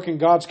just broken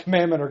God's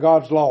commandment or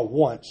God's law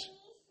once.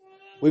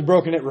 We've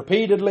broken it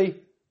repeatedly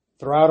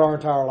throughout our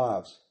entire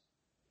lives.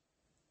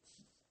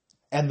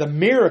 And the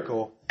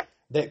miracle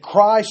that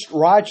Christ's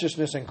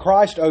righteousness and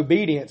Christ's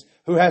obedience,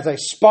 who has a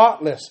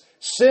spotless,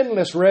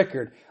 sinless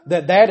record,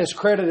 that is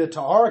credited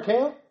to our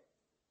account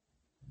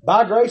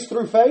by grace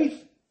through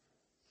faith,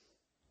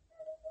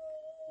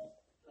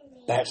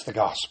 that's the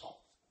gospel.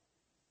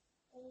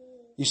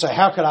 You say,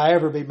 how could I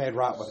ever be made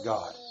right with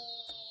God?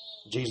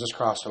 Jesus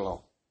Christ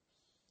alone.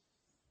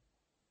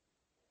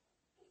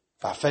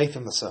 By faith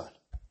in the Son.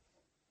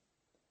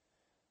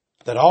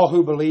 That all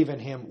who believe in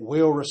Him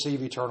will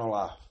receive eternal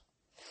life.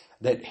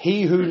 That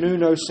He who knew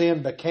no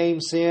sin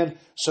became sin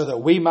so that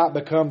we might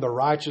become the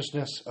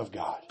righteousness of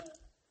God.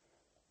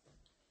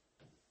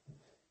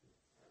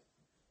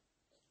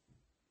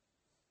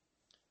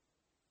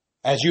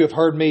 As you have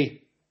heard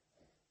me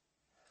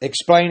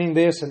explaining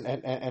this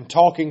and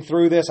talking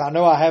through this, I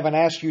know I haven't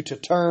asked you to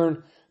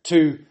turn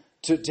to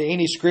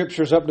any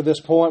scriptures up to this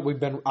point.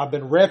 I've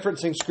been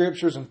referencing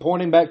scriptures and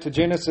pointing back to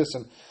Genesis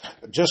and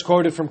just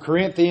quoted from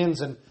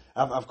Corinthians, and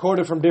I've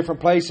quoted from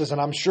different places, and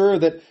I'm sure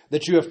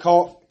that you have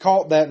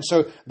caught that. And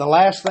so the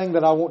last thing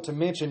that I want to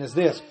mention is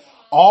this.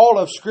 All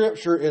of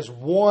Scripture is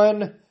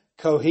one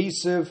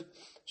cohesive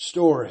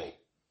story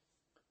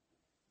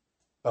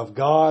of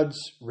God's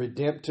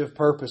redemptive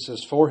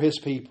purposes for His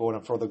people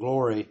and for the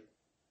glory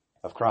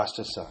of Christ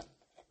His Son.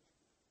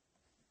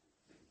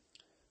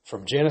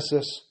 From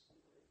Genesis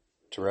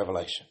to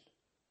Revelation.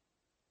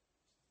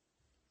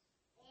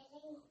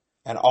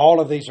 And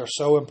all of these are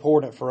so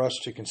important for us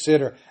to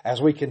consider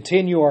as we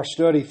continue our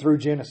study through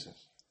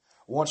Genesis.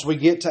 Once we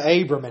get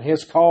to Abram and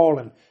his call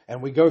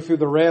and we go through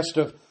the rest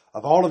of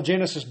all of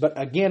Genesis, but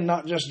again,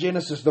 not just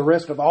Genesis, the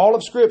rest of all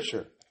of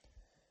Scripture.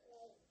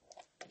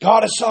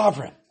 God is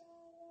sovereign.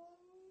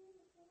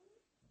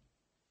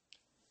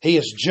 He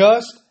is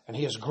just and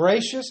He is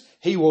gracious.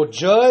 He will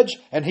judge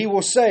and He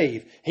will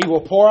save. He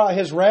will pour out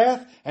His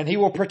wrath and He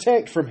will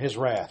protect from His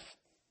wrath.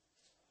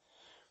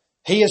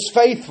 He is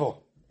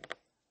faithful.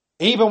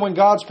 Even when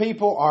God's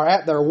people are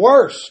at their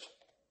worst,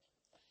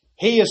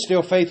 He is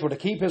still faithful to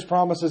keep His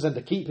promises and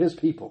to keep His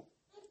people.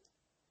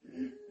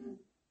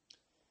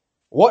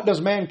 What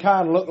does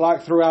mankind look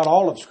like throughout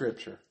all of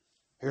Scripture?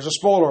 Here's a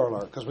spoiler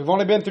alert, because we've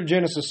only been through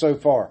Genesis so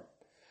far.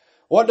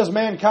 What does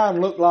mankind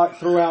look like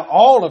throughout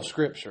all of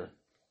Scripture?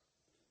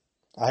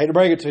 I hate to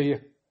break it to you.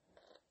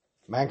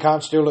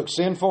 Mankind still looks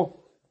sinful,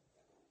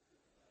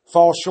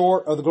 falls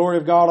short of the glory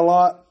of God a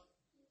lot.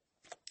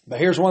 But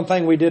here's one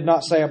thing we did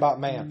not say about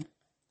man.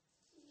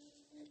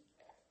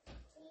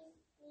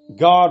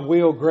 God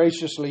will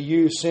graciously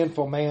use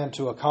sinful man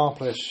to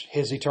accomplish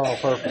His eternal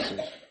purposes.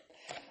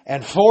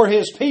 And for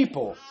His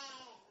people,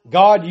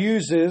 God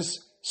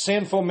uses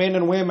sinful men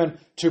and women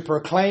to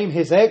proclaim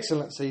His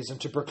excellencies and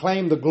to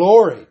proclaim the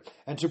glory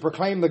and to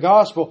proclaim the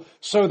gospel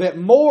so that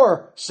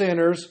more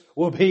sinners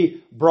will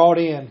be brought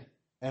in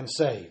and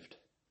saved.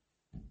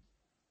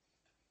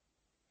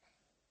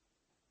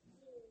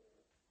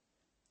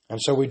 And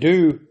so we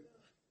do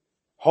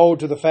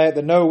hold to the fact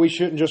that no, we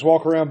shouldn't just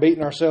walk around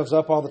beating ourselves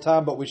up all the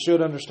time, but we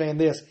should understand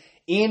this.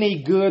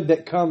 Any good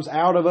that comes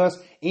out of us,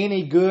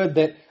 any good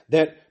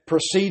that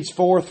proceeds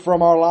forth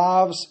from our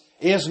lives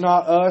is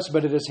not us,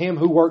 but it is Him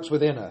who works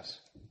within us.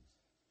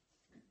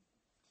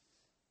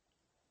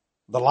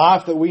 The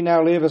life that we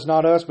now live is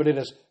not us, but it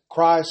is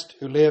Christ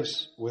who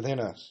lives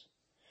within us.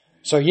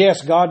 So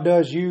yes, God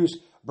does use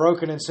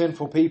broken and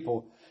sinful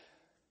people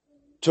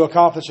to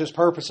accomplish His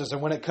purposes.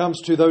 And when it comes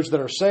to those that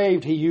are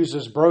saved, He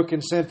uses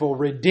broken, sinful,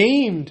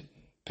 redeemed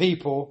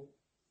people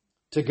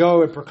to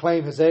go and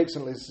proclaim His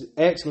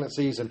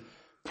excellencies and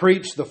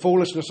preach the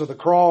foolishness of the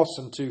cross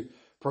and to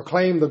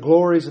proclaim the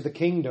glories of the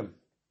kingdom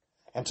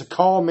and to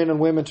call men and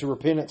women to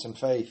repentance and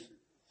faith.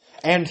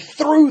 And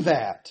through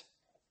that,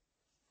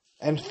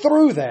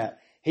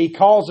 He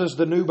causes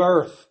the new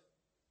birth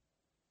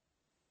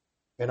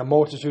in a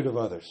multitude of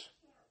others.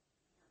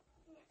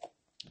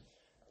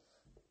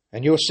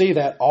 And you'll see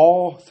that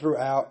all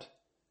throughout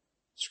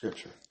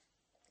Scripture.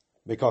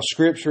 Because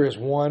Scripture is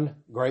one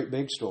great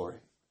big story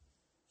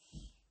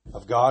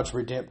of God's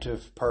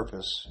redemptive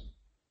purpose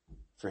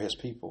for His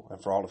people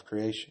and for all of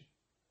creation.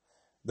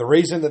 The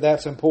reason that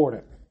that's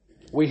important,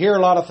 we hear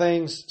a lot of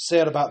things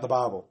said about the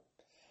Bible.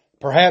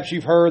 Perhaps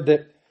you've heard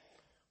that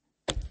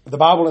the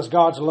Bible is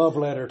God's love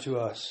letter to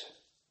us.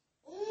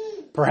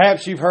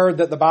 Perhaps you've heard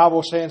that the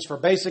Bible stands for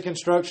basic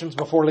instructions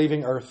before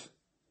leaving earth.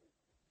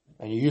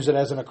 And you use it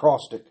as an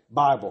acrostic.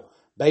 Bible.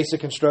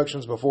 Basic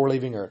instructions before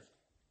leaving earth.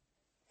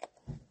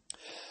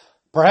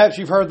 Perhaps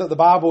you've heard that the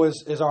Bible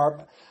is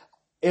our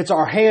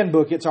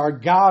handbook, it's our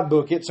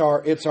guidebook, it's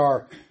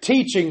our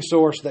teaching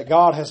source that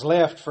God has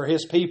left for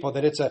His people.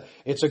 That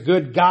it's a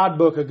good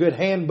guidebook, a good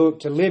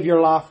handbook to live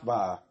your life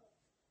by.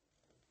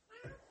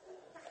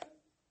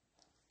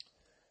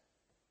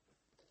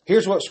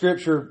 Here's what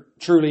Scripture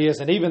truly is,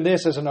 and even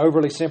this is an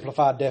overly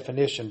simplified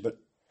definition, but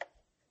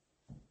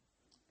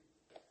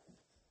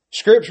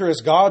Scripture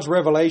is God's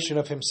revelation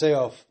of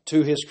Himself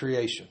to His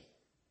creation,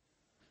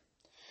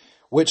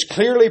 which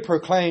clearly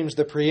proclaims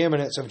the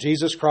preeminence of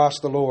Jesus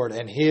Christ the Lord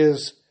and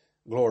His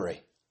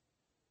glory.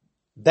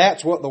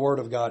 That's what the Word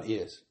of God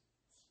is.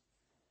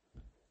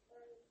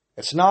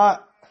 It's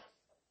not...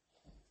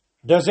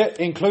 Does it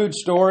include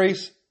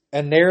stories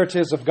and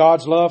narratives of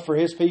God's love for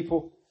His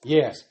people?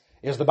 Yes.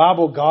 Is the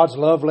Bible God's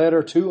love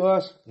letter to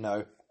us?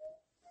 No.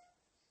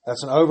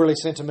 That's an overly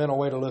sentimental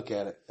way to look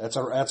at it. That's a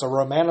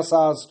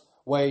romanticized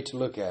way to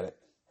look at it.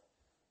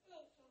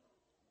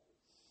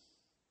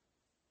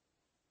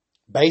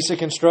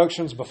 Basic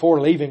instructions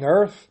before leaving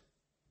earth?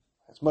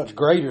 It's much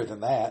greater than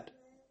that.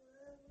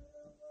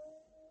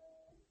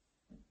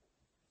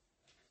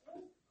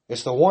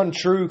 It's the one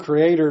true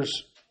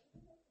Creator's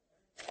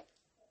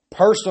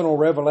personal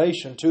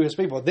revelation to His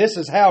people. This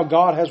is how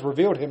God has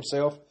revealed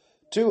Himself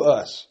to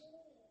us.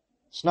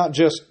 It's not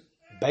just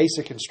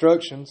basic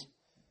instructions.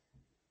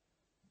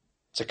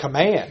 It's a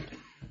command.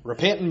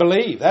 Repent and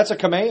believe. That's a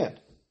command.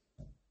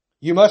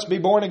 You must be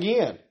born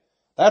again.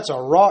 That's a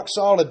rock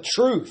solid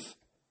truth.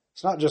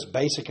 It's not just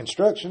basic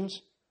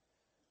instructions.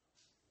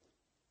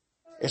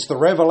 It's the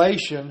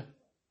revelation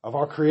of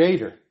our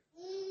Creator.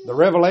 The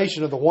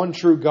revelation of the one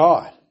true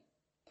God.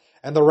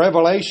 And the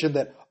revelation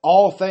that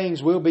all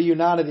things will be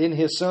united in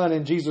His Son,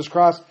 in Jesus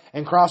Christ,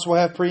 and Christ will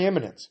have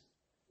preeminence.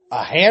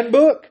 A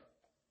handbook?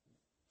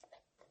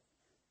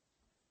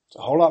 It's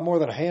a whole lot more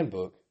than a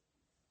handbook.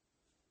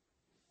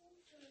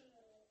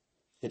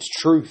 It's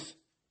truth.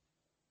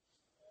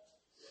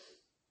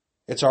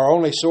 It's our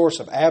only source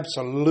of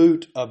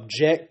absolute,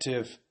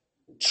 objective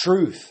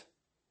truth.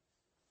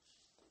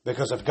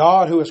 Because if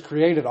God, who has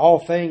created all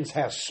things,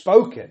 has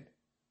spoken,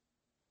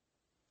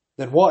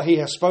 then what He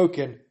has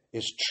spoken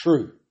is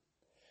true.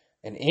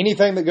 And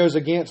anything that goes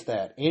against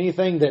that,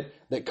 anything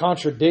that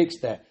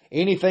contradicts that,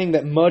 anything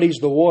that muddies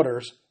the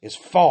waters is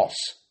false.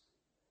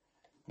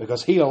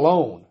 Because He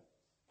alone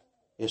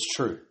is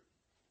true.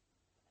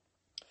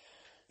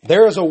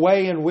 There is a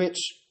way in which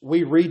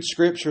we read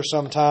Scripture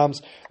sometimes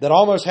that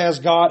almost has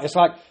God, it's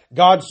like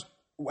God's,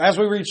 as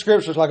we read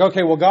Scripture, it's like,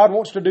 okay, well, God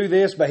wants to do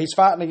this, but He's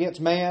fighting against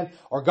man.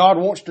 Or God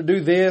wants to do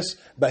this,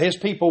 but His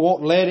people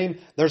won't let Him.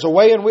 There's a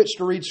way in which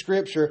to read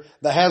Scripture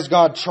that has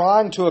God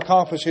trying to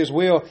accomplish His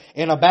will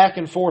in a back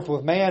and forth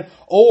with man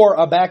or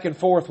a back and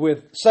forth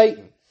with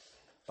Satan.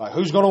 Like,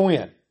 who's going to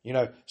win? You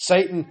know,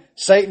 Satan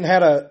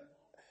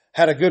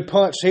had a good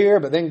punch here,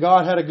 but then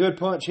God had a good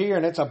punch here,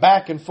 and it's a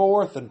back and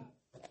forth, and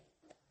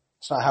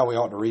it's not how we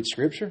ought to read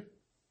Scripture.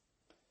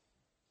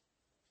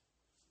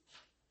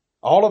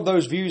 All of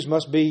those views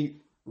must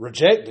be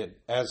rejected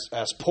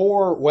as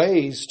poor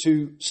ways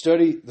to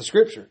study the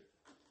Scripture.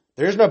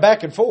 There is no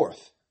back and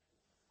forth.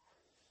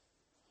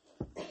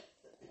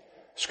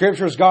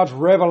 Scripture is God's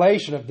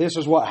revelation of this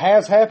is what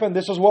has happened,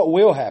 this is what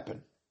will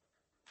happen.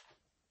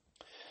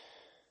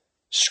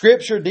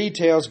 Scripture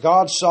details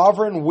God's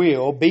sovereign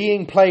will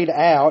being played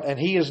out, and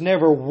He is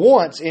never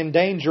once in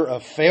danger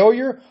of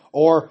failure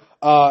or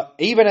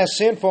even as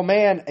sinful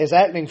man is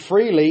acting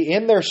freely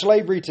in their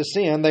slavery to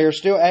sin, they are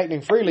still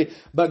acting freely.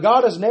 But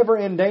God is never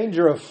in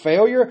danger of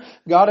failure.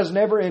 God is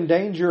never in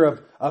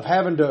danger of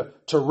having to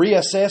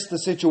reassess the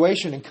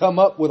situation and come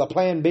up with a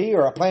plan B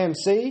or a plan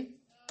C.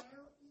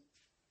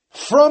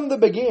 From the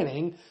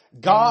beginning,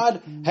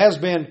 God has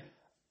been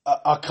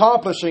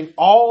accomplishing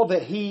all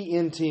that He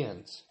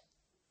intends.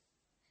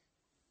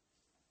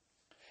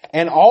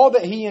 And all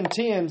that He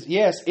intends,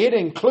 yes, it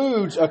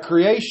includes a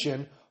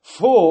creation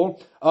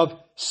full of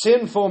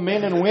sinful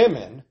men and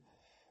women.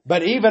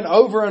 But even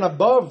over and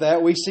above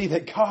that, we see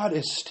that God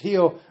is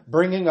still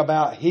bringing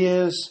about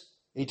His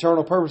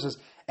eternal purposes.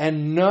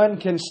 And none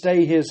can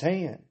stay His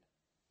hand.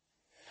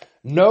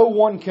 No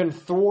one can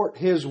thwart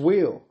His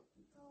will.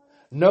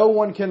 No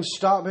one can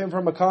stop Him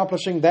from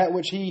accomplishing that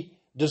which He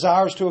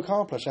desires to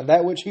accomplish and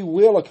that which He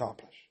will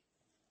accomplish.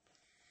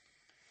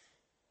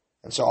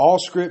 And so all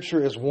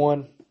Scripture is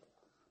one.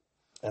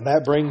 And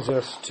that brings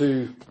us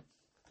to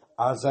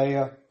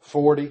Isaiah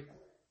 40.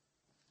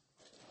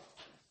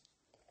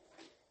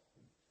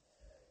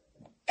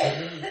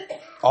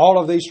 All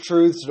of these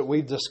truths that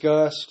we've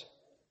discussed.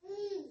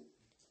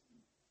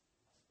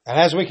 And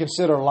as we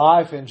consider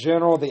life in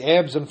general, the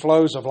ebbs and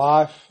flows of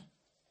life,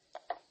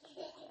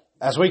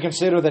 as we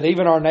consider that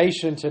even our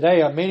nation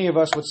today, many of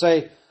us would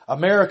say,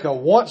 America,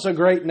 once a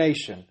great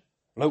nation,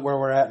 look where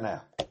we're at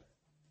now.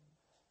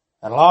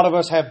 And a lot of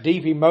us have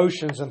deep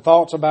emotions and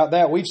thoughts about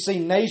that. We've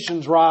seen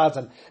nations rise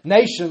and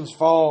nations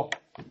fall.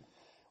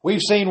 We've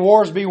seen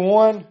wars be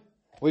won.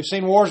 We've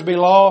seen wars be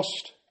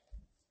lost.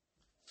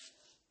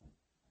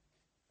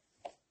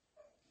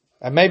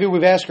 And maybe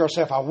we've asked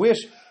ourselves, I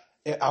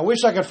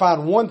wish I could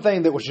find one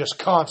thing that was just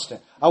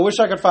constant. I wish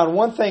I could find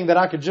one thing that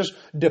I could just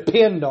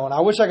depend on.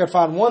 I wish I could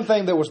find one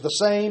thing that was the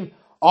same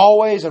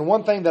always and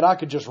one thing that I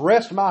could just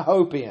rest my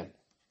hope in.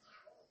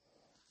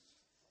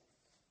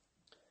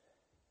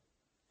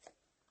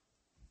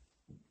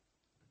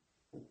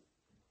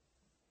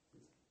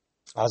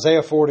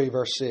 Isaiah 40,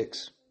 verse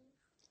 6.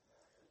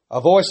 A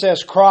voice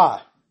says,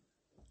 cry.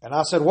 And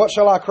I said, what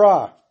shall I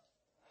cry?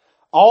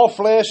 All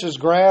flesh is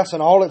grass,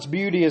 and all its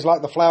beauty is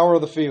like the flower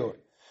of the field.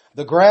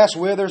 The grass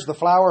withers, the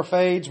flower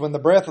fades, when the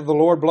breath of the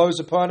Lord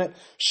blows upon it.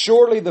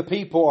 Surely the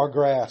people are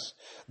grass.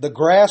 The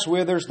grass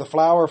withers, the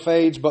flower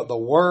fades, but the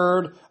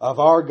word of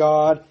our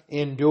God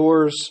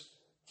endures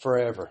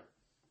forever.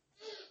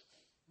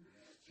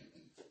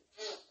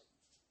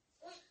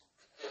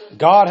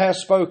 God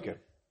has spoken,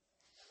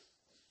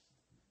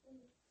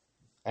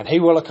 and He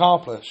will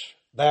accomplish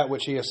that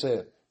which He has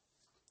said.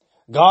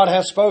 God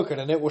has spoken,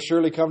 and it will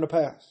surely come to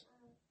pass.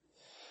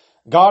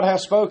 God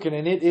has spoken,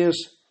 and it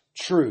is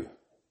true.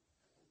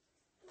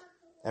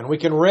 And we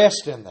can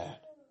rest in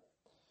that.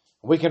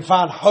 We can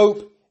find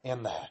hope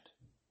in that.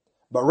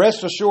 But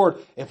rest assured,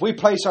 if we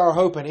place our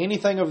hope in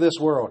anything of this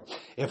world,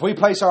 if we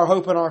place our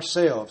hope in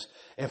ourselves,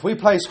 if we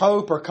place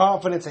hope or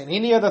confidence in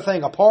any other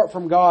thing apart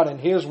from God and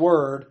His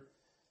Word,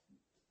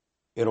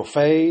 it'll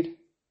fade,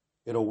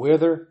 it'll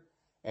wither,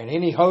 and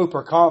any hope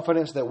or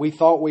confidence that we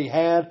thought we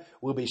had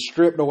will be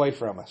stripped away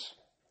from us.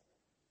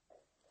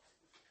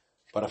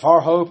 But if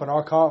our hope and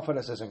our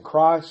confidence is in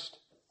Christ,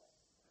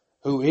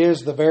 who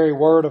is the very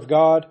Word of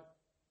God,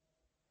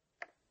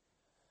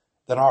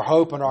 then our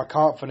hope and our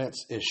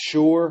confidence is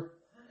sure,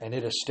 and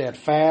it is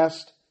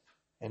steadfast,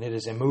 and it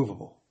is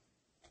immovable.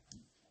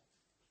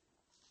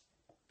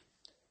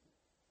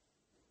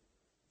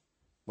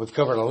 We've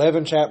covered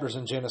 11 chapters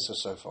in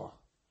Genesis so far.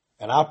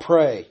 And I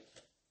pray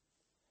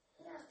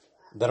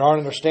that our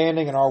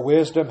understanding and our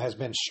wisdom has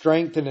been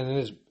strengthened and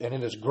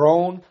it has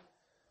grown.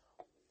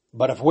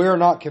 But if we are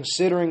not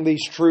considering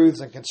these truths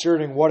and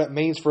considering what it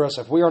means for us,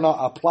 if we are not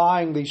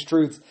applying these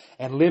truths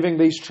and living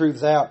these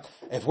truths out,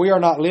 if we are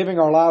not living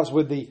our lives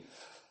with the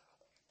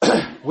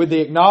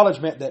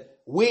acknowledgement that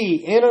we,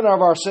 in and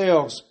of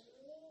ourselves,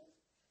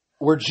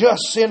 we're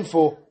just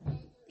sinful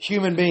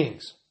human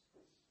beings,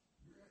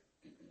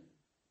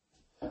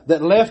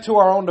 that left to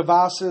our own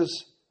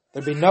devices,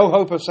 there'd be no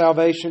hope of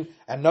salvation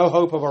and no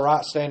hope of a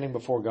right standing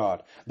before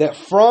God. That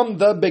from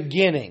the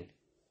beginning,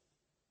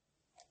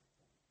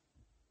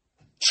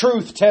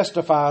 truth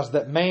testifies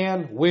that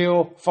man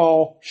will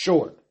fall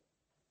short.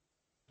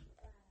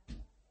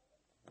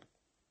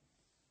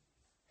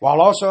 While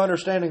also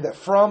understanding that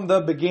from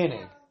the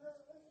beginning,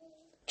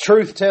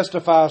 truth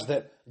testifies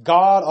that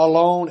God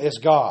alone is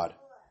God.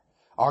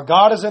 Our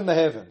God is in the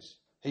heavens.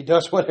 He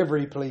does whatever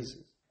He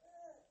pleases.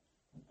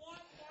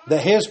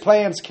 That His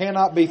plans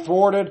cannot be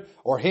thwarted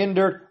or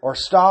hindered or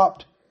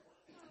stopped.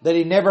 That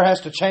He never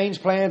has to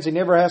change plans. He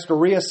never has to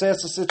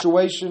reassess the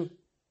situation.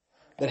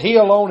 That He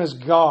alone is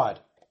God.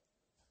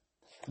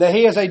 That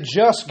He is a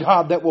just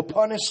God that will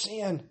punish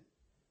sin.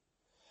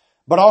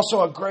 But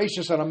also a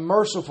gracious and a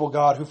merciful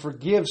God who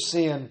forgives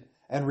sin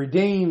and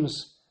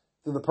redeems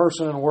through the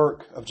person and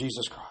work of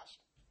Jesus Christ.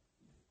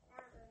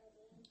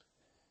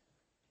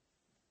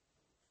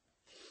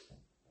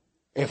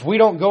 If we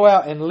don't go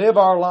out and live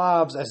our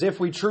lives as if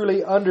we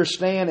truly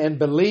understand and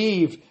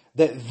believe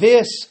that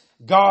this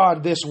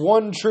God, this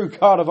one true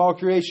God of all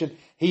creation,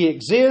 He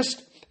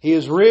exists, He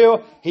is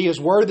real, He is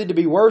worthy to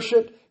be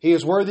worshipped, He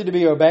is worthy to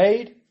be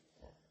obeyed.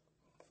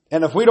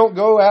 And if we don't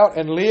go out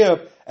and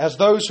live as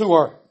those who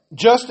are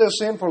just as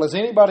sinful as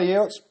anybody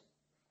else,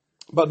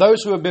 but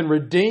those who have been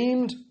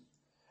redeemed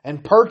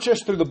and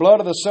purchased through the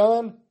blood of the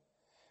Son,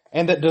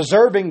 and that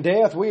deserving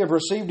death, we have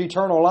received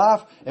eternal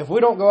life. If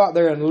we don't go out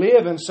there and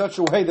live in such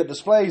a way that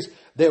displays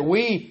that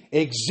we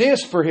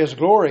exist for His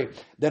glory,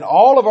 that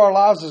all of our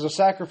lives is a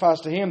sacrifice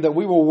to Him, that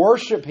we will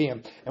worship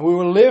Him and we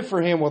will live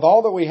for Him with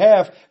all that we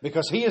have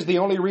because He is the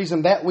only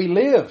reason that we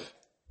live,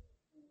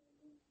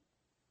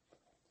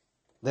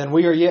 then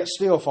we are yet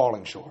still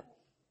falling short.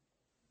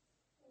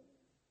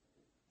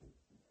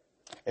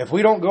 If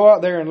we don't go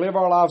out there and live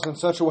our lives in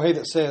such a way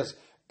that says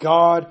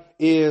God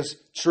is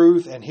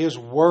truth and His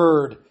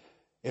Word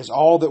is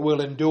all that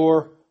will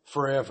endure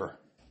forever.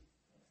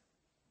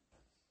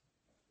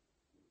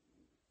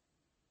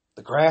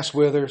 The grass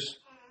withers,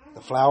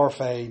 the flower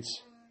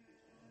fades,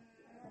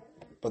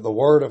 but the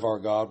Word of our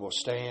God will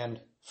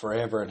stand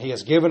forever. And He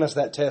has given us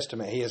that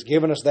testament. He has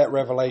given us that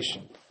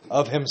revelation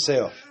of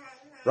Himself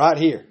right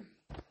here.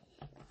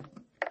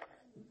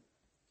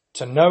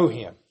 To know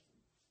Him,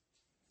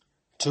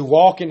 to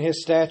walk in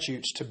His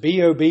statutes, to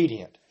be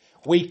obedient.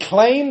 We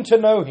claim to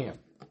know Him.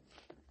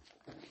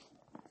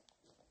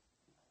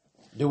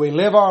 Do we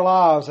live our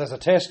lives as a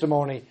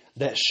testimony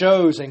that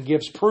shows and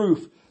gives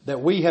proof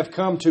that we have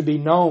come to be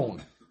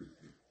known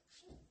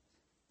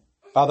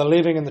by the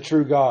living and the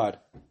true God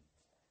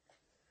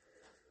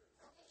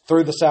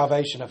through the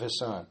salvation of His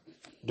Son?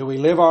 Do we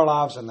live our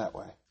lives in that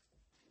way?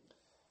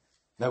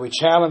 May we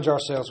challenge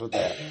ourselves with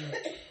that.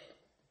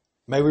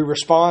 May we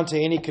respond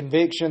to any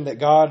conviction that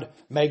God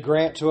may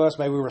grant to us.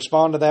 May we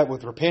respond to that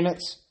with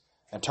repentance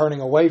and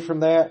turning away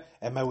from that.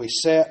 And may we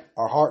set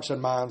our hearts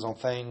and minds on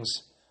things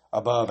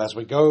above as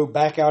we go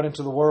back out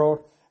into the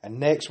world. And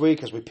next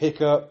week as we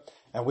pick up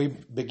and we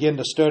begin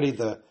to study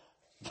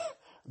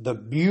the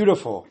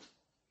beautiful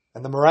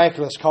and the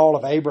miraculous call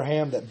of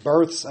Abraham that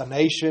births a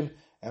nation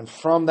and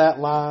from that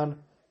line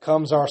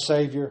comes our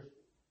Savior.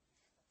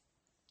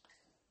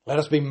 Let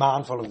us be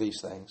mindful of these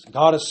things.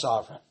 God is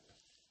sovereign.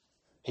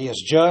 He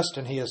is just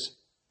and He is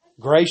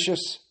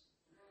gracious.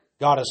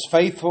 God is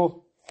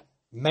faithful.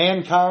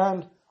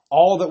 Mankind,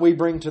 all that we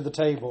bring to the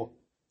table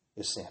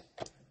is sin.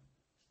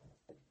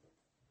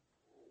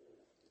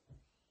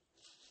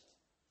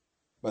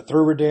 But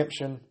through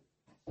redemption,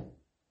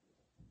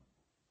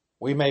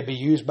 we may be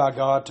used by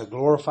God to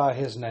glorify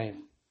His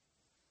name,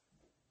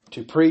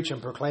 to preach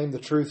and proclaim the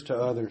truth to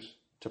others,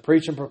 to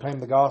preach and proclaim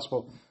the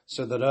gospel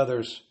so that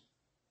others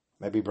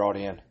may be brought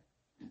in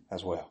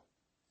as well.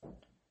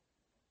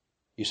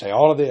 You say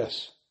all of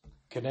this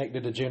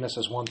connected to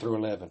Genesis 1 through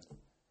 11.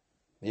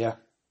 Yeah,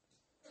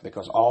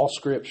 because all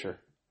Scripture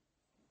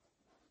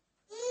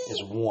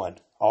is one.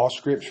 All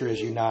Scripture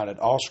is united.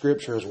 All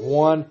Scripture is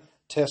one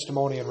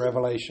testimony and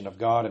revelation of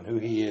God and who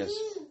He is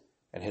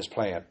and His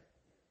plan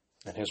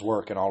and His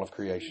work in all of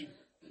creation.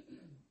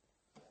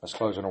 Let's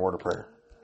close in a word of prayer.